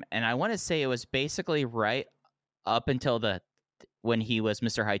time, and I want to say it was basically right up until when he was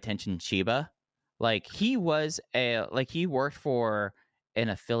Mr. High Tension Chiba, like he worked for an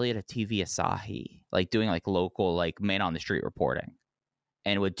affiliate of TV Asahi, like doing like local, like man on the street reporting,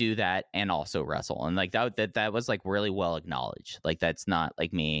 and would do that and also wrestle, and like that was like really well acknowledged. Like, that's not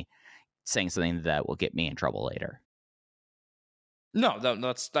like me saying something that will get me in trouble later. No,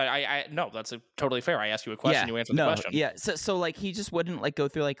 that's that's totally fair. I asked you a question, you answered the question. Yeah, so like he just wouldn't like go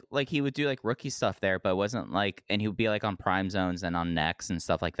through like he would do like rookie stuff there, but wasn't like, and he would be like on Prime Zones and on Next and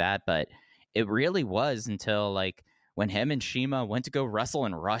stuff like that. But it really was until like when him and Shima went to go wrestle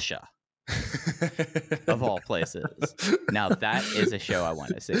in Russia, of all places. Now that is a show I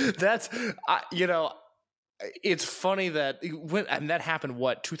want to see. That's it's funny that that happened,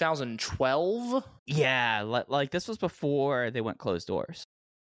 what, 2012? Yeah, like this was before they went closed doors.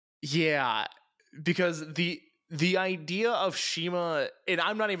 Yeah, because the idea of Shima, and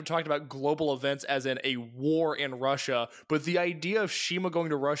I'm not even talking about global events as in a war in Russia, but the idea of Shima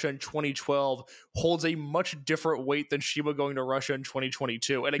going to Russia in 2012 holds a much different weight than Shima going to Russia in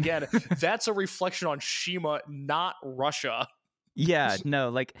 2022. And again, that's a reflection on Shima, not Russia. Yeah, no,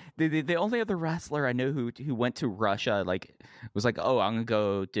 like the only other wrestler I know who went to Russia, like, was like, oh, I'm gonna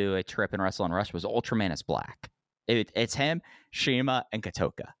go do a trip and wrestle in Russia, was Ultraman is Black. It's him, Shima, and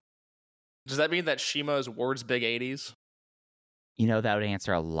Kotoka. Does that mean that Shima is Word's big 80s? That would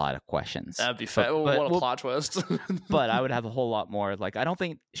answer a lot of questions. That'd be fun. What a plot twist. But I would have a whole lot more. Like, I don't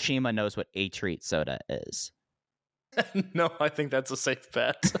think Shima knows what A Treat soda is. No, I think that's a safe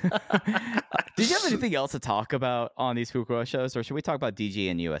bet. Did you have anything else to talk about on these Fukuoka shows, or should we talk about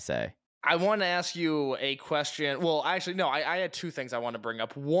DG and USA? I want to ask you a question. Well, actually, no, I had 2 things I want to bring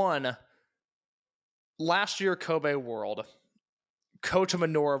up. One, last year, Kobe World, Kota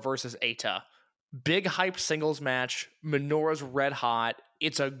Minoura versus Eita. Big hype singles match. Minoura's red hot.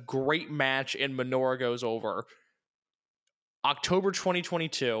 It's a great match, and Minoura goes over. October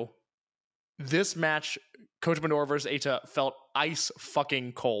 2022, this match, Kota Minoura versus Eita, felt ice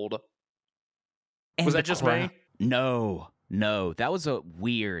fucking cold. And was that just me? No, that was a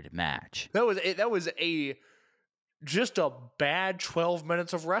weird match. That was just a bad 12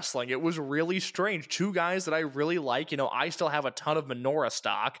 minutes of wrestling. It was really strange. 2 guys that I really like. I still have a ton of Minoura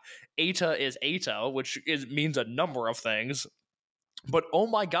stock. Eita is Eita, which means a number of things. But oh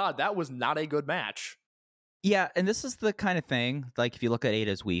my god, that was not a good match. Yeah, and this is the kind of thing, like, if you look at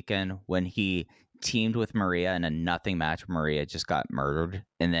Eita's weekend, when he teamed with Maria in a nothing match, Maria just got murdered,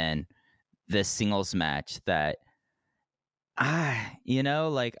 and then this singles match that, I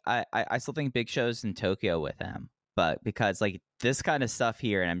still think Big Show's in Tokyo with him, but because like this kind of stuff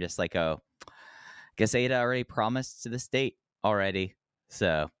here, and I'm just like, oh, I guess Eita already promised to this date already,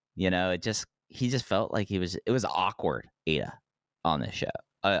 so he just felt like it was awkward, Eita, on this show,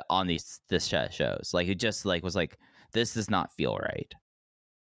 on this shows, like it just like was like, this does not feel right.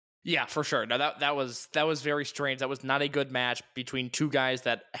 Yeah, for sure. No, that was very strange. That was not a good match between two guys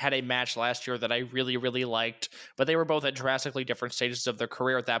that had a match last year that I really, really liked, but they were both at drastically different stages of their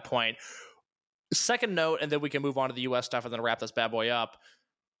career at that point. Second note, and then we can move on to the US stuff and then wrap this bad boy up.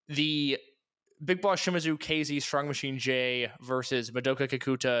 The Big Boss Shimizu, KZ, Strong Machine J versus Madoka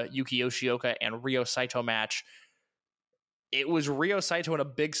Kikuta, Yuki Yoshioka, and Ryo Saito match. It was Ryo Saito in a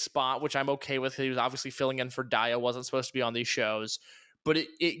big spot, which I'm okay with. He was obviously filling in for Daya, wasn't supposed to be on these shows. But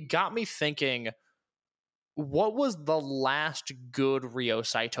it got me thinking, what was the last good Ryo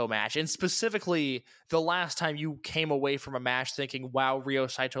Saito match? And specifically, the last time you came away from a match thinking, wow, Ryo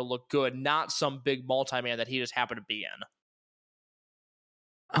Saito looked good, not some big multi-man that he just happened to be in.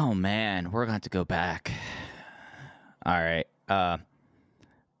 Oh, man, we're going to have to go back. All right.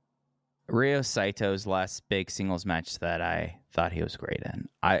 Ryo Saito's last big singles match that I thought he was great in.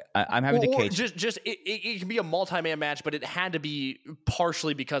 I'm having to cage. It can be a multi-man match, but it had to be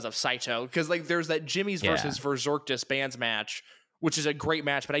partially because of Saito. Because like there's that Jimmy's versus Verzork Disbands match, which is a great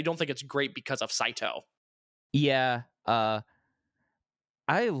match, but I don't think it's great because of Saito. Yeah.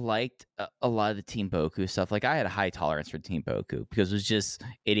 I liked a lot of the Team Boku stuff. Like I had a high tolerance for Team Boku because it was just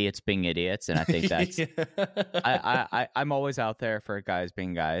idiots being idiots, and I think that's I'm always out there for guys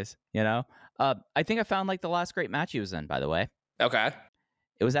being guys. You know, I think I found like the last great match he was in. By the way, okay,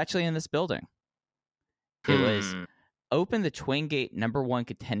 it was actually in this building. It was Open the Twin Gate #1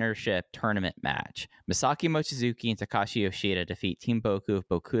 contendership tournament match. Masaki Mochizuki and Takashi Yoshida defeat Team Boku of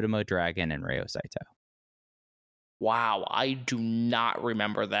Bokudamo Dragon and Ryo Saito. Wow, I do not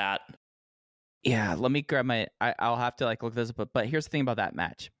remember that. Yeah, let me grab my... I'll have to like look this up, but here's the thing about that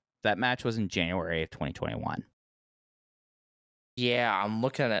match. That match was in January of 2021. Yeah, I'm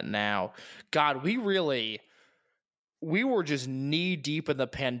looking at it now. God, we were just knee deep in the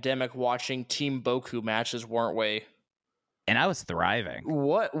pandemic watching Team Boku matches, weren't we? And I was thriving.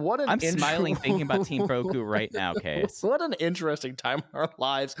 I'm smiling thinking about Team Boku right now, Case. What an interesting time in our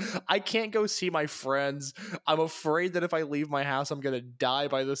lives. I can't go see my friends. I'm afraid that if I leave my house, I'm going to die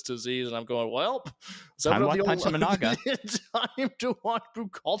by this disease. And I'm going, well, time to watch Punch Managa. Time to watch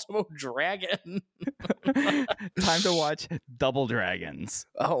Bukatamo Dragon. Time to watch Double Dragons.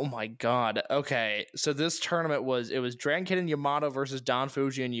 Oh my God. Okay. So this tournament was Dragon Kid and Yamato versus Don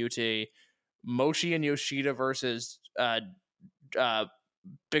Fuji and UT. Mochi and Yoshida versus Big R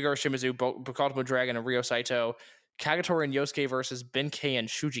Shimizu, Bukatamo Dragon, and Ryo Saito. Kagetora and Yosuke versus Benkei and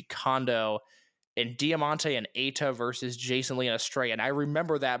Shuji Kondo. And Diamante and Eita versus Jason Lee and Estrella. And I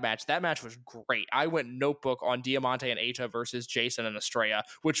remember that match. That match was great. I went notebook on Diamante and Eita versus Jason and Estrella,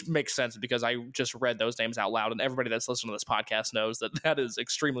 which makes sense because I just read those names out loud. And everybody that's listening to this podcast knows that is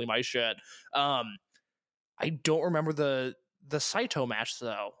extremely my shit. I don't remember the Saito match,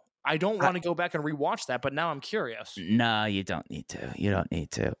 though. I don't want to go back and rewatch that, but now I'm curious. No, you don't need to. You don't need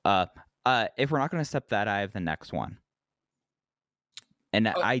to. If we're not going to step that, I have the next one. And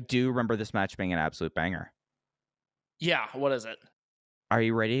I do remember this match being an absolute banger. Yeah, what is it? Are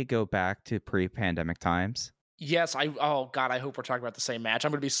you ready to go back to pre-pandemic times? Yes, oh God, I hope we're talking about the same match.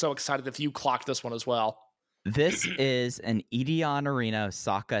 I'm going to be so excited if you clock this one as well. This is an Edion Arena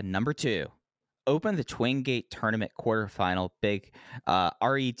Osaka #2. Open the Twin Gate tournament quarterfinal. Big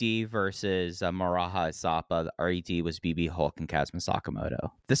RED versus Maraha Asapa. The RED was BB Hulk and Kazuma Sakamoto.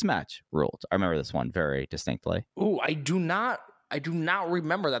 This match ruled. I remember this one very distinctly. Ooh, I do not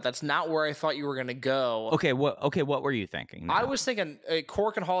remember that. That's not where I thought you were going to go. Okay, what were you thinking? I was thinking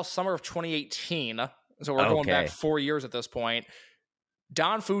Korakuen Hall summer of 2018. So we're going back 4 years at this point.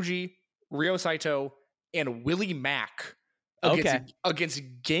 Don Fuji, Ryo Saito, and Willie Mack against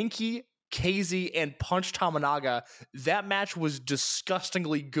Genki, KZ, and Punch Tamanaga. That match was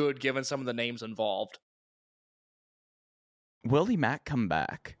disgustingly good given some of the names involved. Willie Mack come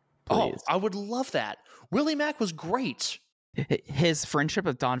back, please. Oh, I would love that. Willie Mack was great. His friendship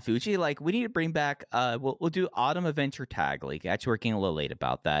with Don Fuji, like, we need to bring back, we'll do Autumn Adventure Tag League. Actually, working a little late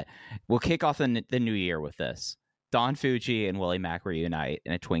about that. We'll kick off the new year with this. Don Fuji and Willie Mack reunite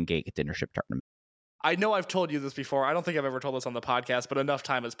in a Twin Gate contendership tournament. I know I've told you this before. I don't think I've ever told this on the podcast, but enough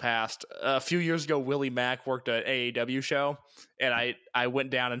time has passed. A few years ago, Willie Mack worked at an AAW show, and I went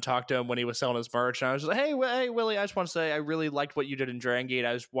down and talked to him when he was selling his merch. And I was just like, hey, Willie, I just want to say I really liked what you did in Dragon Gate.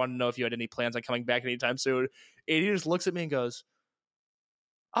 I just want to know if you had any plans on coming back anytime soon. And he just looks at me and goes,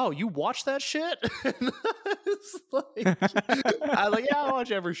 oh, you watch that shit? It's like, I was like, yeah, I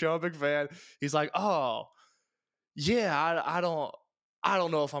watch every show. I'm a big fan. He's like, oh, yeah, I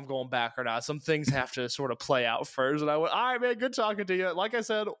don't know if I'm going back or not. Some things have to sort of play out first. And I went, all right, man, good talking to you. Like I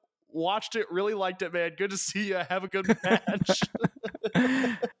said, watched it, really liked it, man. Good to see you. Have a good match.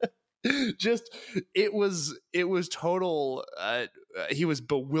 Just, it was total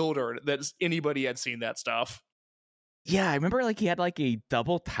bewildered that anybody had seen that stuff. Yeah, I remember like he had like a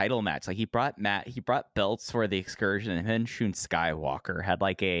double title match. Like he brought belts for the Excursion, and then Shun Skywalker had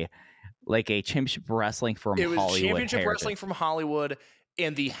like a championship wrestling from Hollywood. It was championship heritage. wrestling from Hollywood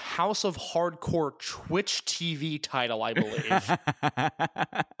and the House of Hardcore Twitch TV title, I believe.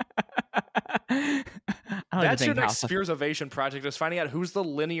 That's your next Spears Ovation project, is finding out who's the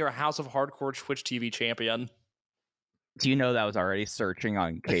linear House of Hardcore Twitch TV champion. Do you know that I was already searching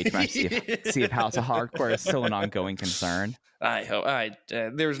on Cage Match to see if House of Hardcore is still an ongoing concern? I hope.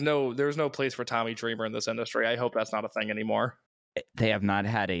 There's no place for Tommy Dreamer in this industry. I hope that's not a thing anymore. They have not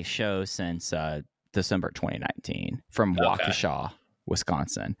had a show since December 2019 from Waukesha,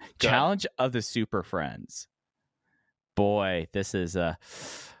 Wisconsin. Good. Challenge of the Super Friends. Boy, this is a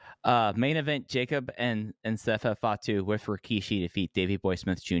main event. Jacob and Sefa Fatu with Rikishi defeat Davey Boy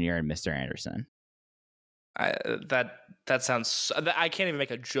Smith Jr. and Mr. Anderson. That sounds. I can't even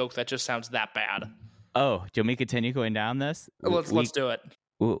make a joke. That just sounds that bad. Oh, do you want me to continue going down this? Let's do it.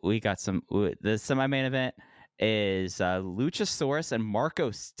 We got some. The semi-main event is Luchasaurus and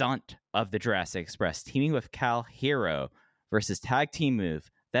Marco Stunt of the Jurassic Express teaming with Cal Hero versus tag team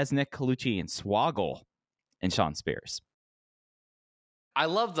move. That's Nick Colucci and Swoggle and Sean Spears. I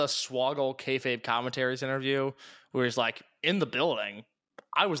love the Swoggle kayfabe commentaries interview where he's like, in the building,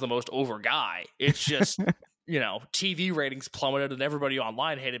 I was the most over guy. It's just, TV ratings plummeted and everybody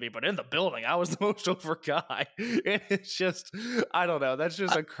online hated me, but in the building, I was the most over guy. And it's just, I don't know. That's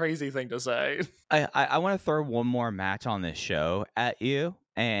just a crazy thing to say. I want to throw one more match on this show at you.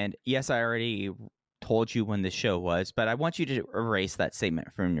 And yes, I already told you when the show was, but I want you to erase that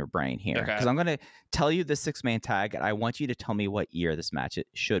statement from your brain here. Because I'm going to tell you the 6-man tag, and I want you to tell me what year this match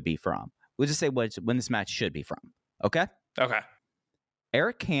should be from. We'll just say when this match should be from. Okay? Okay.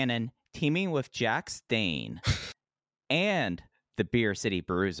 Eric Cannon teaming with Jack Stain and the Beer City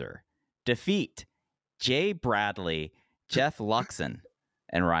Bruiser defeat Jay Bradley, Jeff Luxon,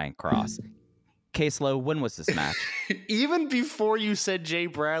 and Ryan Cross. K-Slow, when was this match? Even before you said Jay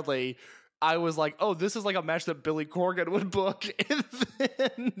Bradley, I was like, oh, this is like a match that Billy Corgan would book. And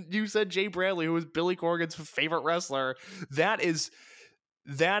then you said Jay Bradley, who was Billy Corgan's favorite wrestler. That is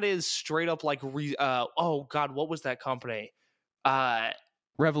straight up like, oh God, what was that company?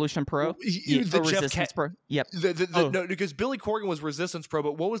 Revolution Pro? The Resistance Pro? Yep. No, because Billy Corgan was Resistance Pro,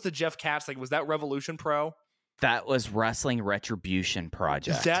 but what was the Jeff Katz thing? Was that Revolution Pro? That was Wrestling Retribution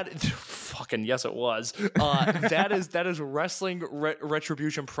Project. Fucking yes, it was. That is Wrestling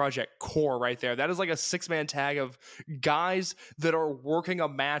Retribution Project core right there. That is like a 6-man tag of guys that are working a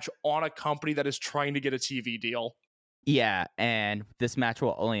match on a company that is trying to get a TV deal. Yeah, and this match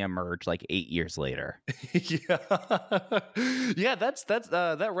will only emerge like 8 years later. Yeah, that's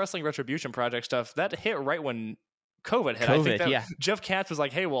that Wrestling Retribution Project stuff that hit right when COVID hit. I think Jeff Katz was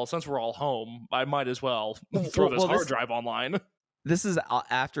like, "Hey, well, since we're all home, I might as well throw this hard drive online." This is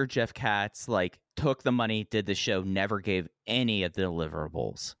after Jeff Katz took the money, did the show, never gave any of the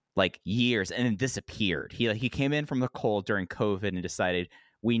deliverables, years, and then disappeared. He came in from the cold during COVID and decided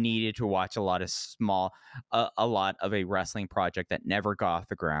we needed to watch a lot of a wrestling project that never got off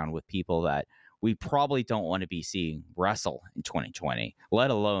the ground with people that we probably don't want to be seeing wrestle in 2020,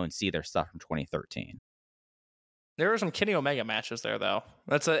 let alone see their stuff from 2013. There are some Kenny Omega matches there, though.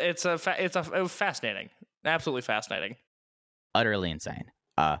 It's fascinating, absolutely fascinating, utterly insane.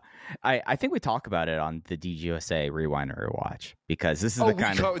 I think we talk about it on the DGUSA Rewind and Rewatch because this is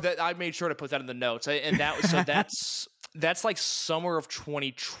I made sure to put that in the notes, and that's like summer of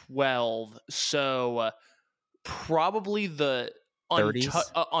 2012. So probably the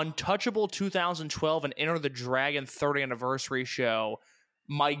Untouchable 2012 and Enter the Dragon 30th anniversary show.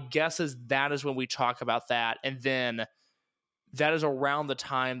 My guess is that is when we talk about that. And then that is around the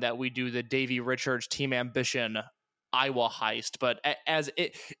time that we do the Davey Richards Team Ambition Iowa heist. But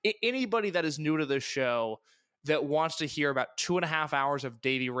anybody that is new to this show that wants to hear about 2.5 hours of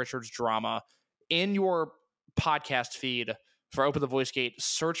Davey Richards drama in your podcast feed for Open the Voice Gate,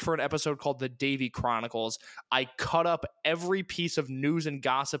 search for an episode called The Davey Chronicles. I cut up every piece of news and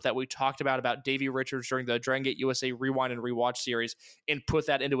gossip that we talked about Davey Richards during the Dragon Gate USA Rewind and Rewatch series and put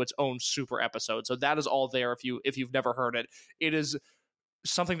that into its own super episode. So that is all there if you've never heard it. It is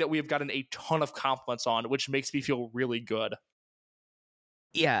something that we have gotten a ton of compliments on, which makes me feel really good.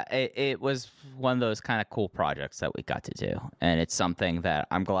 Yeah, it was one of those kind of cool projects that we got to do. And it's something that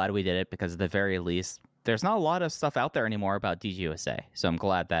I'm glad we did it because at the very least, there's not a lot of stuff out there anymore about DGUSA. So I'm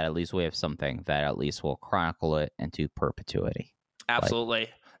glad that at least we have something that at least will chronicle it into perpetuity. Absolutely.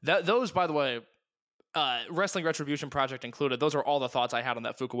 Those, by the way, Wrestling Retribution Project included. Those are all the thoughts I had on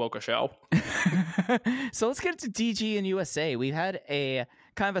that Fukuoka show. So let's get into DG and USA. We've had a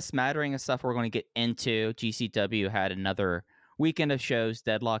kind of a smattering of stuff we're going to get into. GCW had another weekend of shows.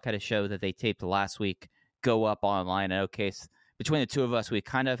 Deadlock had a show that they taped last week go up online. In case between the two of us, we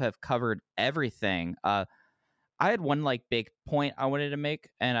kind of have covered everything. I had one big point I wanted to make,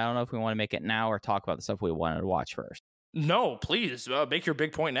 and I don't know if we want to make it now or talk about the stuff we wanted to watch first. No, please make your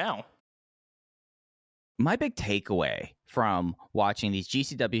big point now. My big takeaway from watching these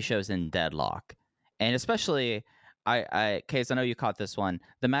GCW shows in Deadlock, and especially, Case, I know you caught this one,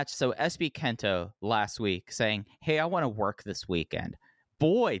 the match. So SB Kento last week saying, "Hey, I want to work this weekend."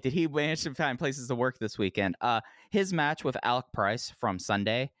 Boy, did he manage to find places to work this weekend. His match with Alec Price from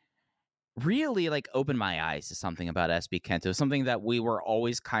Sunday really opened my eyes to something about SB Kento, something that we were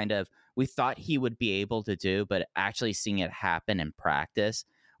always we thought he would be able to do, but actually seeing it happen in practice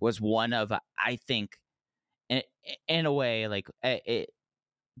was one of, I think, in a way,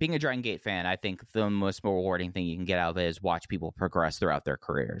 being a Dragon Gate fan, I think the most rewarding thing you can get out of it is watch people progress throughout their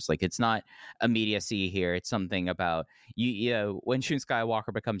careers. It's not immediacy here. It's something about, you know, when Shun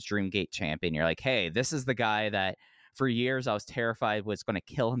Skywalker becomes Dream Gate champion, you're like, hey, this is the guy that for years I was terrified was going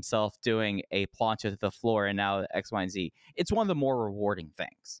to kill himself doing a plancha to the floor, and now X, Y, and Z. It's one of the more rewarding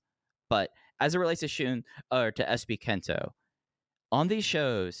things. But as it relates to Shun, or to SB Kento, on these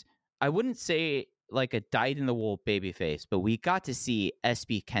shows, I wouldn't say a dyed-in-the-wool babyface, but we got to see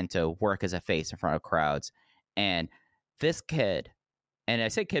SB Kento work as a face in front of crowds. And this kid, and I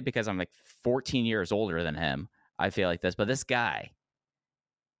say kid because I'm 14 years older than him, I feel like this, but this guy,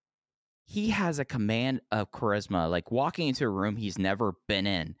 he has a command of charisma, walking into a room he's never been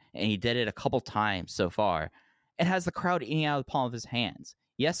in, and he did it a couple times so far, and has the crowd eating out of the palm of his hands.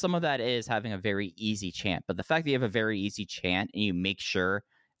 Yes, some of that is having a very easy chant, but the fact that you have a very easy chant and you make sure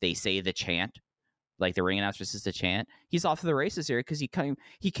they say the chant, the ring announcer says the chant, he's off to the races here, because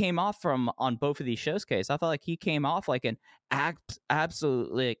he came off from, on both of these shows, Case, I felt he came off like an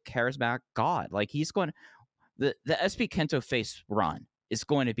absolutely charismatic god. He's going, the SB Kento face run is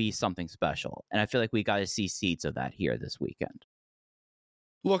going to be something special, and I feel we got to see seeds of that here this weekend.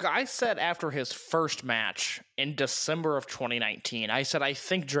 Look, I said after his first match in December of 2019, I said I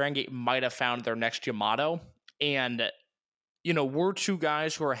think Dragon Gate might have found their next Yamato, and we're two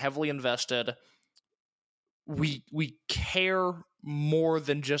guys who are heavily invested. We care more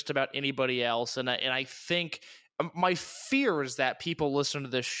than just about anybody else, and I think my fear is that people listen to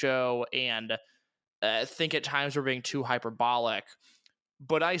this show and think at times we're being too hyperbolic.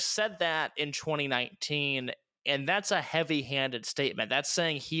 But I said that in 2019, and that's a heavy-handed statement. That's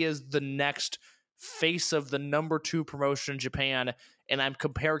saying he is the next face of the number 2 promotion in Japan, and I'm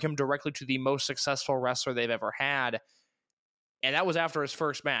comparing him directly to the most successful wrestler they've ever had. And that was after his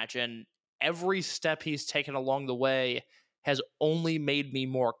first match, and every step he's taken along the way has only made me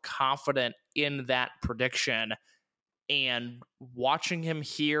more confident in that prediction. And watching him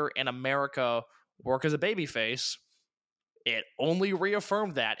here in America work as a babyface, it only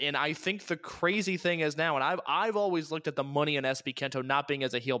reaffirmed that. And I think the crazy thing is now, and I've always looked at the money in SB Kento not being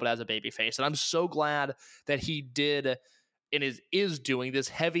as a heel but as a babyface, and I'm so glad that he did and is doing this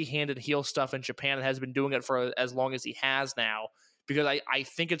heavy-handed heel stuff in Japan and has been doing it for as long as he has now, because I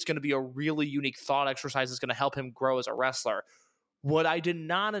think it's going to be a really unique thought exercise that's going to help him grow as a wrestler. What I did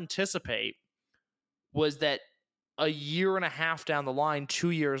not anticipate was that a year and a half down the line,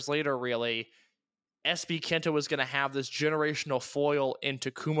 2 years later really, SB Kento was going to have this generational foil in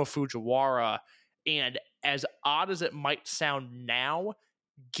Takuma Fujiwara. And as odd as it might sound now,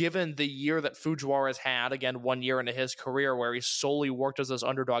 given the year that Fujiwara has had, again, 1 year into his career where he solely worked as this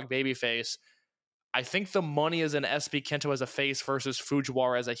underdog babyface, I think the money is in SB Kento as a face versus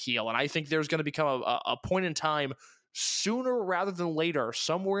Fujiwara as a heel. And I think there's going to become a point in time sooner rather than later,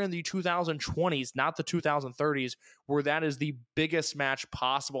 somewhere in the 2020s, not the 2030s, where that is the biggest match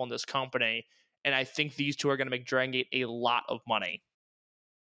possible in this company. And I think these two are going to make Dragon Gate a lot of money.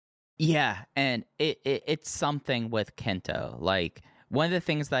 Yeah, and it's something with Kento. One of the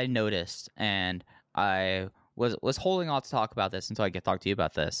things that I noticed, and I was holding off to talk about this until I get to talk to you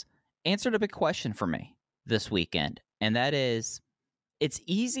about this, answered a big question for me this weekend. And that is, it's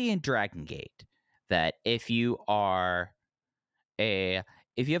easy in Dragon Gate that if you have a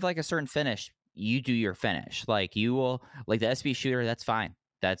certain finish, you do your finish. You will, the SB shooter, that's fine.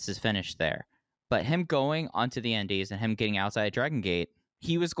 That's his finish there. But him going onto the Indies and him getting outside of Dragon Gate,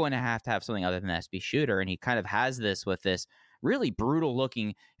 he was going to have something other than SB shooter, and he kind of has this with this really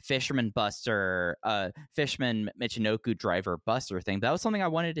brutal-looking Fisherman Buster, Fisherman Michinoku Driver Buster thing. That was something I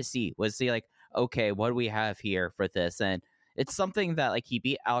wanted to see, okay, what do we have here for this? And it's something that like he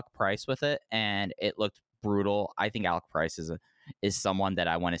beat Alec Price with it, and it looked brutal. I think Alec Price is someone that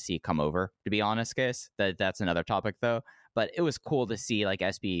I want to see come over. To be honest, guys, that's another topic though. But it was cool to see like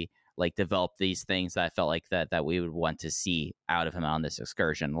SB like develop these things that I felt like that we would want to see out of him on this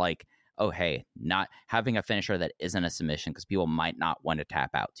excursion. Like, oh hey, not having a finisher that isn't a submission because people might not want to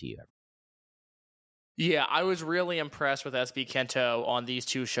tap out to you. Yeah, I was really impressed with SB Kento on these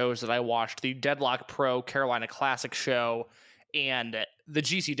two shows that I watched, the Deadlock Pro Carolina Classic show and the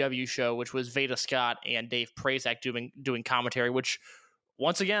GCW show, which was Veda Scott and Dave Prazak doing commentary, which,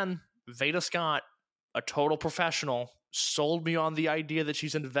 once again, Veda Scott, a total professional, sold me on the idea that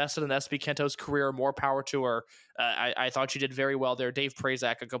she's invested in SB Kento's career. More power to her. I thought she did very well there. Dave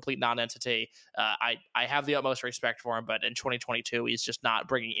Prazak, a complete non-entity. I have the utmost respect for him, but in 2022, he's just not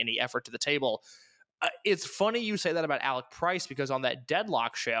bringing any effort to the table. It's funny you say that about Alec Price, because on that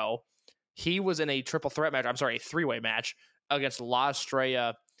Deadlock show, he was in a triple threat match. I'm sorry, a three-way match against La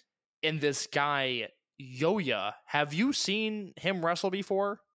Estrella and this guy, Yoya. Have you seen him wrestle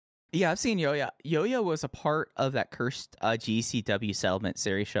before? Yeah, I've seen Yoya. Yoya was a part of that cursed GCW settlement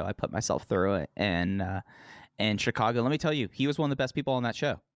series show. I put myself through it in Chicago. Let me tell you, he was one of the best people on that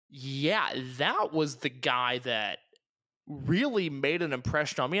show. Yeah, that was the guy that really made an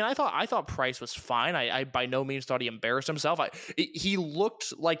impression on me. And I thought Price was fine. I by no means thought he embarrassed himself. He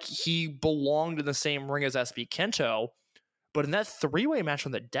looked like he belonged in the same ring as SB Kento, but in that three-way match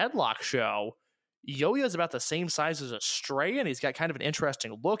on the Deadlock show, Yoya's about the same size as a Stray, and he's got kind of an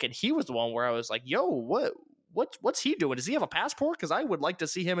interesting look. And he was the one where I was like, "Yo, what's he doing? Does he have a passport? Because I would like to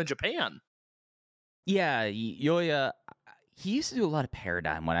see him in Japan." Yeah, Yoya. He used to do a lot of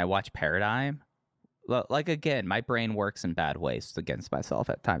Paradigm. When I watch Paradigm, like again, my brain works in bad ways against myself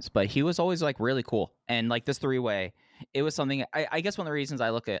at times. But he was always like really cool, and like this three-way, it was something. I guess one of the reasons I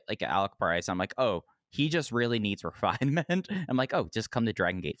look at like Alec Price, I'm like, oh, he just really needs refinement. I'm like, oh, just come to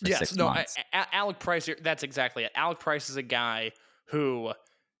Dragon Gate for 6 months. Alec Price, that's exactly it. Alec Price is a guy who,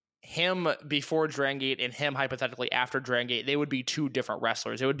 him before Dragon Gate and him hypothetically after Dragon Gate, they would be two different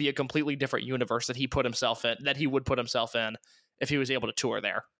wrestlers. It would be a completely different universe that he would put himself in if he was able to tour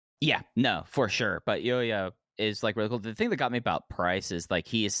there. Yeah, no, for sure. But Yoya is like really cool. The thing that got me about Price is like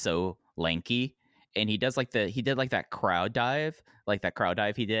he is so lanky. And he did like that crowd dive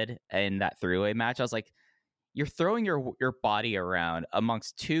he did in that three-way match. I was like, you're throwing your body around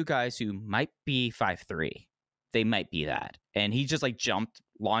amongst two guys who might be 5'3". They might be that. And he just like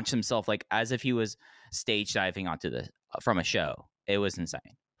launched himself like as if he was stage diving from a show. It was insane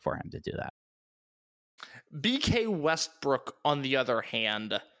for him to do that. BK Westbrook, on the other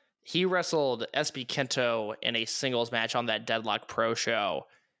hand, he wrestled SB Kento in a singles match on that Deadlock Pro show.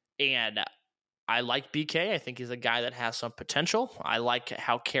 And I like BK. I think he's a guy that has some potential. I like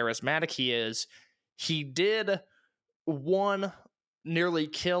how charismatic he is. He did nearly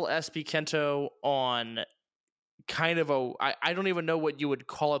kill SB Kento on kind of I don't even know what you would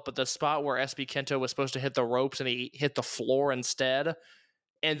call it, but the spot where SB Kento was supposed to hit the ropes and he hit the floor instead,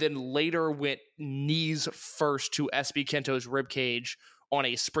 and then later went knees first to SB Kento's ribcage on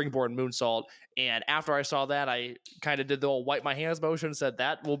a springboard moonsault. And after I saw that, I kind of did the old wipe my hands motion and said,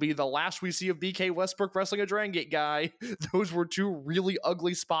 that will be the last we see of BK Westbrook wrestling a Dragon Gate guy. Those were two really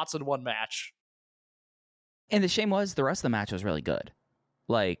ugly spots in one match. And the shame was the rest of the match was really good.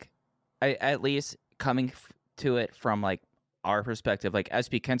 Like, at least coming to it from like our perspective, like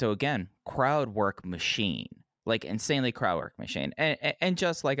SB Kento, again, crowd work machine, like insanely crowd work machine. And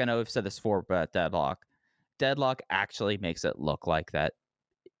just like I know I've said this before, but Deadlock actually makes it look like that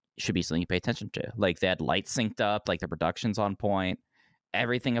should be something you pay attention to. Like they had lights synced up, like the production's on point.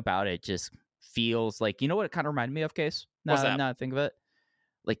 Everything about it just feels like, you know what it kind of reminded me of, Case? What's that? Now I think of it.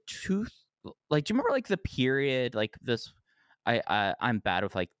 Like do you remember like the period like this? I'm bad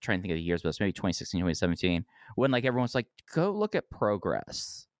with like trying to think of the years, but it's maybe 2016, 2017, when like everyone's like, go look at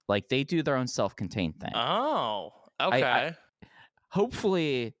Progress. Like they do their own self-contained thing. Oh, okay.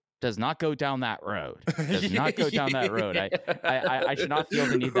 Hopefully does not go down that road. Does not go down that road. I should not feel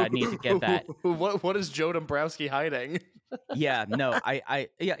the need to get that. What is Joe Dombrowski hiding? Yeah, no,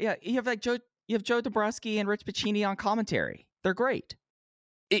 yeah. You have like Joe Dombrowski and Rich Piccini on commentary. They're great.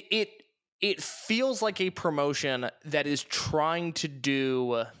 It feels like a promotion that is trying to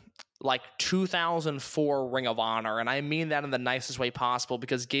do like 2004 Ring of Honor, and I mean that in the nicest way possible,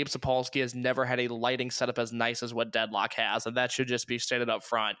 because Gabe Sapolsky has never had a lighting setup as nice as what Deadlock has, and that should just be stated up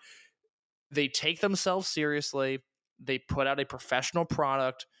front. They take themselves seriously. They put out a professional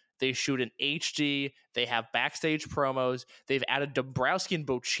product. They shoot in HD. They have backstage promos. They've added Dombrowski and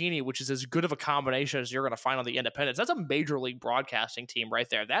Bocchini, which is as good of a combination as you're going to find on the independents. That's a major league broadcasting team right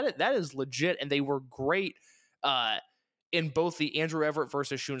there. That is legit, and they were great in both the Andrew Everett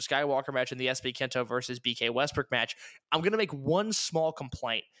versus Shun Skywalker match and the SB Kento versus BK Westbrook match, I'm going to make one small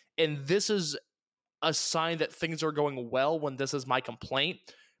complaint. And this is a sign that things are going well when this is my complaint.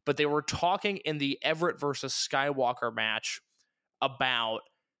 But they were talking in the Everett versus Skywalker match about,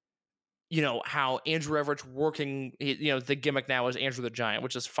 how Andrew Everett's working, the gimmick now is Andrew the Giant,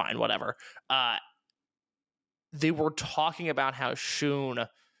 which is fine, whatever. They were talking about how Shun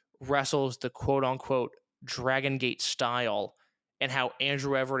wrestles the quote-unquote Dragon Gate style and how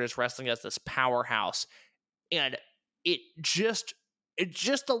Andrew Everett is wrestling as this powerhouse. And it just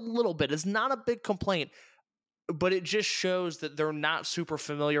a little bit, it's not a big complaint, but it just shows that they're not super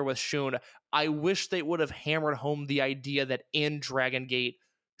familiar with Shun. I wish they would have hammered home the idea that in Dragon Gate,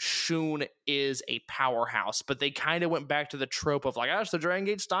 Shun is a powerhouse, but they kind of went back to the trope of like, it's the Dragon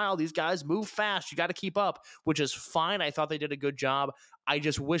Gate style. These guys move fast. You got to keep up, which is fine. I thought they did a good job. I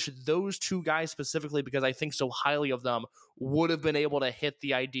just wish those two guys specifically, because I think so highly of them, would have been able to hit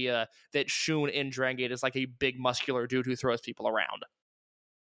the idea that Shun in Dragon Gate is like a big muscular dude who throws people around.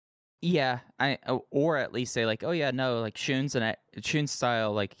 Yeah, or at least say like, oh yeah, no, like Shun's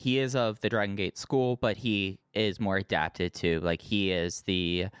style, like he is of the Dragon Gate school, but he is more adapted to, like, he is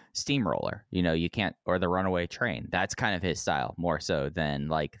the steamroller, you can't, or the runaway train. That's kind of his style more so than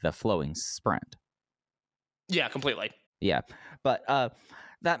like the flowing sprint. Yeah, completely. Yeah, but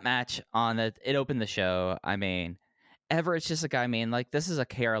that match it opened the show. I mean, Everett's just a guy. I mean, like, this is a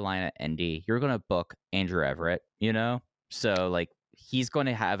Carolina indie. You're gonna book Andrew Everett, so like, he's going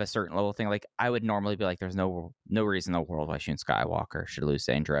to have a certain level thing. Like, I would normally be like, there's no reason in the world why Shun Skywalker should lose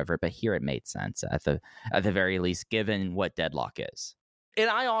to Andrew Everett, but here it made sense at the very least, given what Deadlock is. And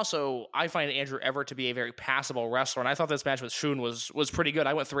I find Andrew Everett to be a very passable wrestler, and I thought this match with Shun was pretty good.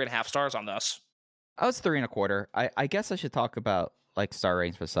 I went 3.5 stars on this. I was 3.25. I guess I should talk about like star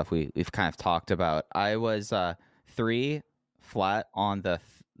ratings for stuff we've kind of talked about. I was 3 flat on the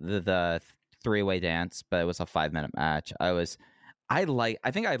 3-way dance, but it was a 5-minute match.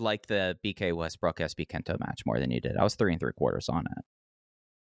 I think I liked the BK Westbrook SB Kento match more than you did. I was 3 3/4 on it.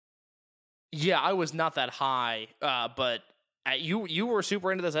 Yeah, I was not that high, but you were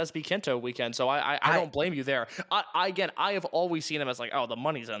super into this SB Kento weekend, so I don't blame you there. I have always seen him as like, oh, the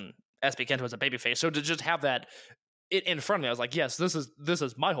money's in SB Kento as a babyface. So to just have that in front of me, I was like, yes, this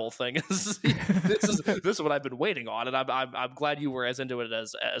is my whole thing. this is what I've been waiting on, and I'm glad you were as into it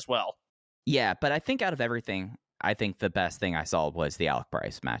as well. Yeah, but I think out of everything, I think the best thing I saw was the Alec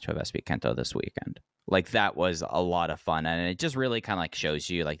Bryce match with SB Kento this weekend. Like, that was a lot of fun, and it just really kind of like shows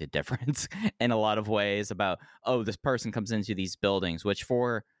you like the difference in a lot of ways about, oh, this person comes into these buildings, which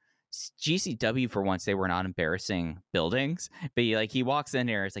for GCW for once, they were not embarrassing buildings, but he walks in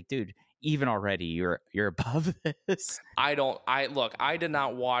here, it's like, dude, even already you're above this. I did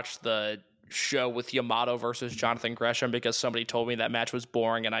not watch the show with Yamato versus Jonathan Gresham because somebody told me that match was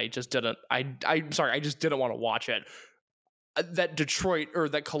boring, and I just didn't want to watch it. That Detroit or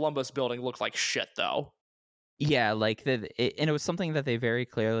that Columbus building looked like shit though. Yeah, like and it was something that they very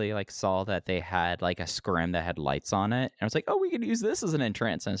clearly like saw, that they had like a scrim that had lights on it, and I was like, oh, we could use this as an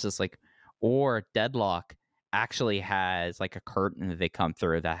entrance. And it's just like, or Deadlock actually has like a curtain that they come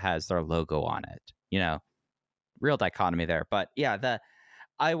through that has their logo on it. Real dichotomy there. But yeah,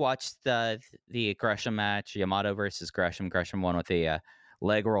 I watched the Gresham match, Yamato versus Gresham. Gresham won with a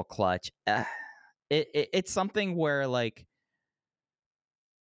leg roll clutch. It's something where, like,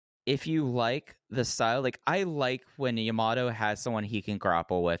 if you like the style, like, I like when Yamato has someone he can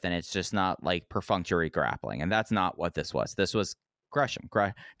grapple with, and it's just not like perfunctory grappling. And that's not what this was. This was Gresham.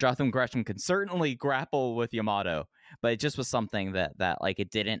 Jonathan Gresham can certainly grapple with Yamato, but it just was something that like, it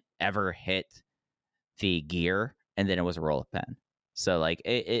didn't ever hit the gear, and then it was a roll of pin. So like,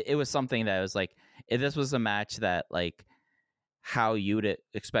 it was something that was like, if this was a match that like how you would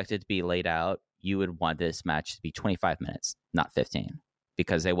expect it to be laid out, you would want this match to be 25 minutes, not 15,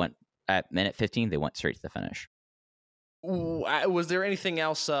 because they went at minute 15, they went straight to the finish. Was there anything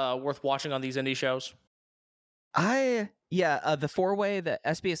else worth watching on these indie shows? The 4-way, the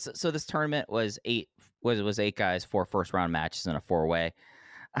SBS. So this tournament was 8 guys, 4 first round matches in a 4-way.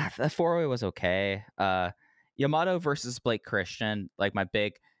 The 4-way was okay. Yamato versus Blake Christian, like, my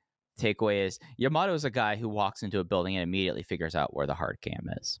big takeaway is Yamato is a guy who walks into a building and immediately figures out where the hard cam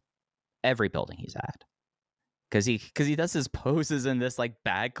is. Every building he's at. Because he does his poses in this like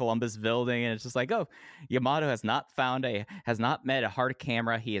bad Columbus building, and it's just like, oh, Yamato has not met a hard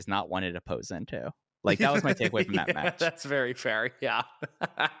camera he has not wanted to pose into. Like, that was my takeaway from that match. That's very fair. Yeah.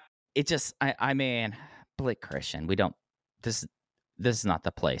 It just, I mean, Blake Christian, this is not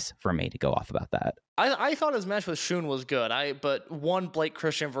the place for me to go off about that. I thought his match with Shun was good. But one Blake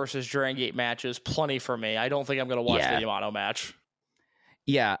Christian versus Dragon Gate match is plenty for me. I don't think I'm going to watch the Yamato match.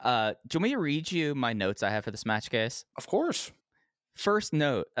 Yeah. Do you want me to read you my notes I have for this match, Case? Of course. First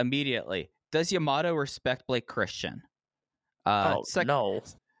note, immediately. Does Yamato respect Blake Christian? No.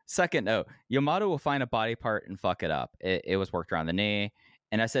 Second note, Yamato will find a body part and fuck it up. It was worked around the knee.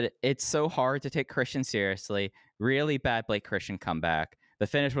 And I said, it's so hard to take Christian seriously. Really bad Blake Christian comeback. The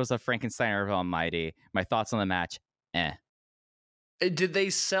finish was a Frankensteiner of Almighty. My thoughts on the match, Did they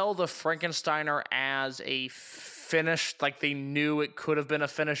sell the Frankensteiner as a finish, like they knew it could have been a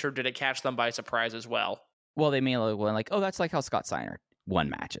finish, or did it catch them by surprise as well? Well, they mainly went like, oh, that's like how Scott Steiner won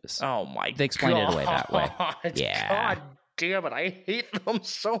matches. Oh my! They explained it away that way. Yeah. God damn it! I hate them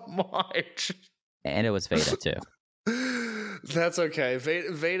so much. And it was Veda too. That's okay.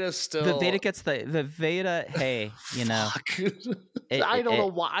 Veda still. The Veda gets the Veda. Hey, you know. I don't know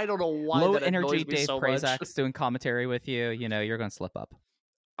why. I don't know why. Low that energy Dave Dave so Prazak's doing commentary with you. You know, you're going to slip up.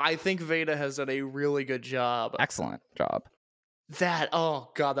 I think Veda has done a really good job. Excellent job. Oh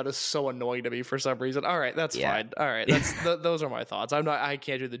god, that is so annoying to me for some reason. All right, that's fine. All right, those are my thoughts. I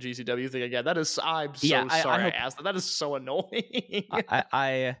can't do the GCW thing again. I'm so sorry I asked that. That is so annoying.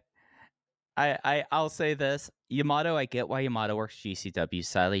 I'll say this. Yamato, I get why Yamato works GCW.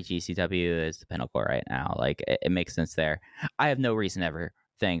 Sadly, GCW is the pinnacle right now. Like, it makes sense there. I have no reason to ever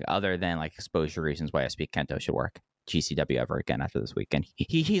think, other than like exposure reasons, why SB Kento should work GCW ever again after this weekend.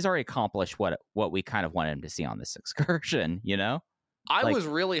 He's already accomplished what we kind of wanted him to see on this excursion, you know? I was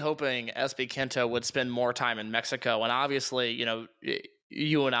really hoping SB Kento would spend more time in Mexico, and obviously, you know,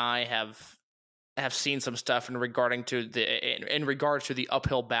 you and I have seen some stuff in regards to the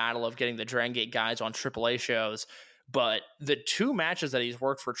uphill battle of getting the Dragon Gate guys on AAA shows. But the two matches that he's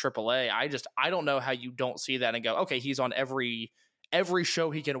worked for AAA, I don't know how you don't see that and go, okay, he's on every show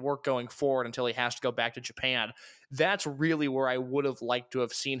he can work going forward until he has to go back to Japan. That's really where I would have liked to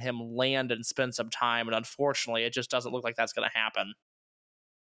have seen him land and spend some time. And unfortunately, it just doesn't look like that's going to happen.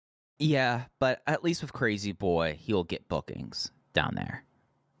 Yeah, but at least with Crazy Boy, he'll get bookings down there,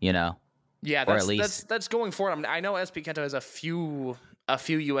 you know? Yeah, that's going forward. I mean, I know SB Kento has a few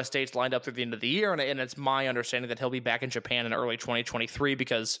U.S. dates lined up through the end of the year, and it's my understanding that he'll be back in Japan in early 2023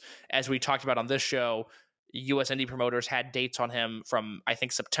 because, as we talked about on this show, U.S. indie promoters had dates on him from, I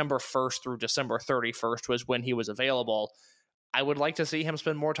think, September 1st through December 31st was when he was available. I would like to see him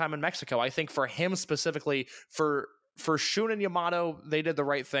spend more time in Mexico. I think for him specifically, for Shun and Yamato, they did the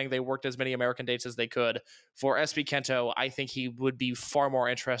right thing. They worked as many American dates as they could. For SB Kento, I think he would be far more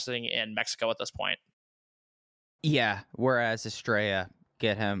interesting in Mexico at this point. Yeah, whereas Estrella,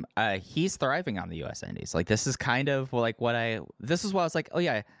 get him, he's thriving on the U.S. Indies. Like, this is kind of like this is why I was like, oh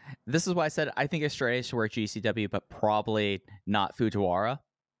yeah, this is why I said I think Estrella should work GCW, but probably not Fujiwara.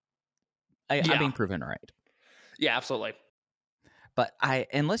 I'm being proven right. Yeah, absolutely. But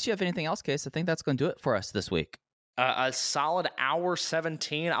unless you have anything else, Case, I think that's going to do it for us this week. A solid hour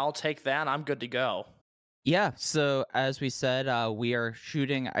 17. I'll take that. I'm good to go. Yeah. So as we said, we are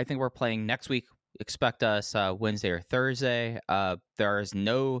shooting. I think we're playing next week. Expect us Wednesday or Thursday. There is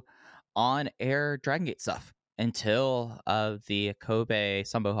no on-air Dragon Gate stuff until the Kobe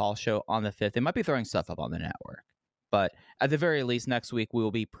Sambo Hall show on the 5th. They might be throwing stuff up on the network. But at the very least, next week, we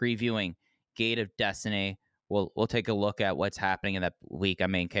will be previewing Gate of Destiny. We'll take a look at what's happening in that week. I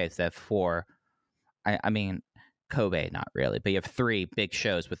mean, Case, that 4. I mean, Kobe, not really, but you have 3 big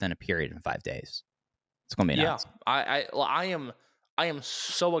shows within a period of 5 days. It's going to be nuts. Yeah, I am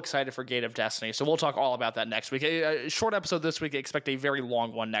so excited for Gate of Destiny. So we'll talk all about that next week. A short episode this week. Expect a very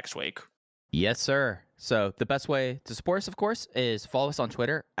long one next week. Yes, sir. So the best way to support us, of course, is follow us on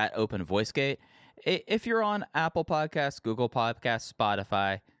Twitter at OpenVoiceGate. If you're on Apple Podcasts, Google Podcasts,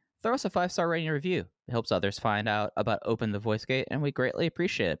 Spotify, throw us a 5-star rating and review. It helps others find out about Open the VoiceGate, and we greatly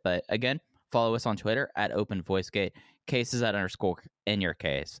appreciate it. But again, follow us on Twitter at OpenVoiceGate. Case is at _ in your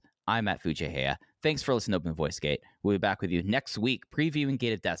case. I'm at Fujihaya. Thanks for listening to Open VoiceGate. We'll be back with you next week previewing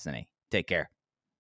Gate of Destiny. Take care.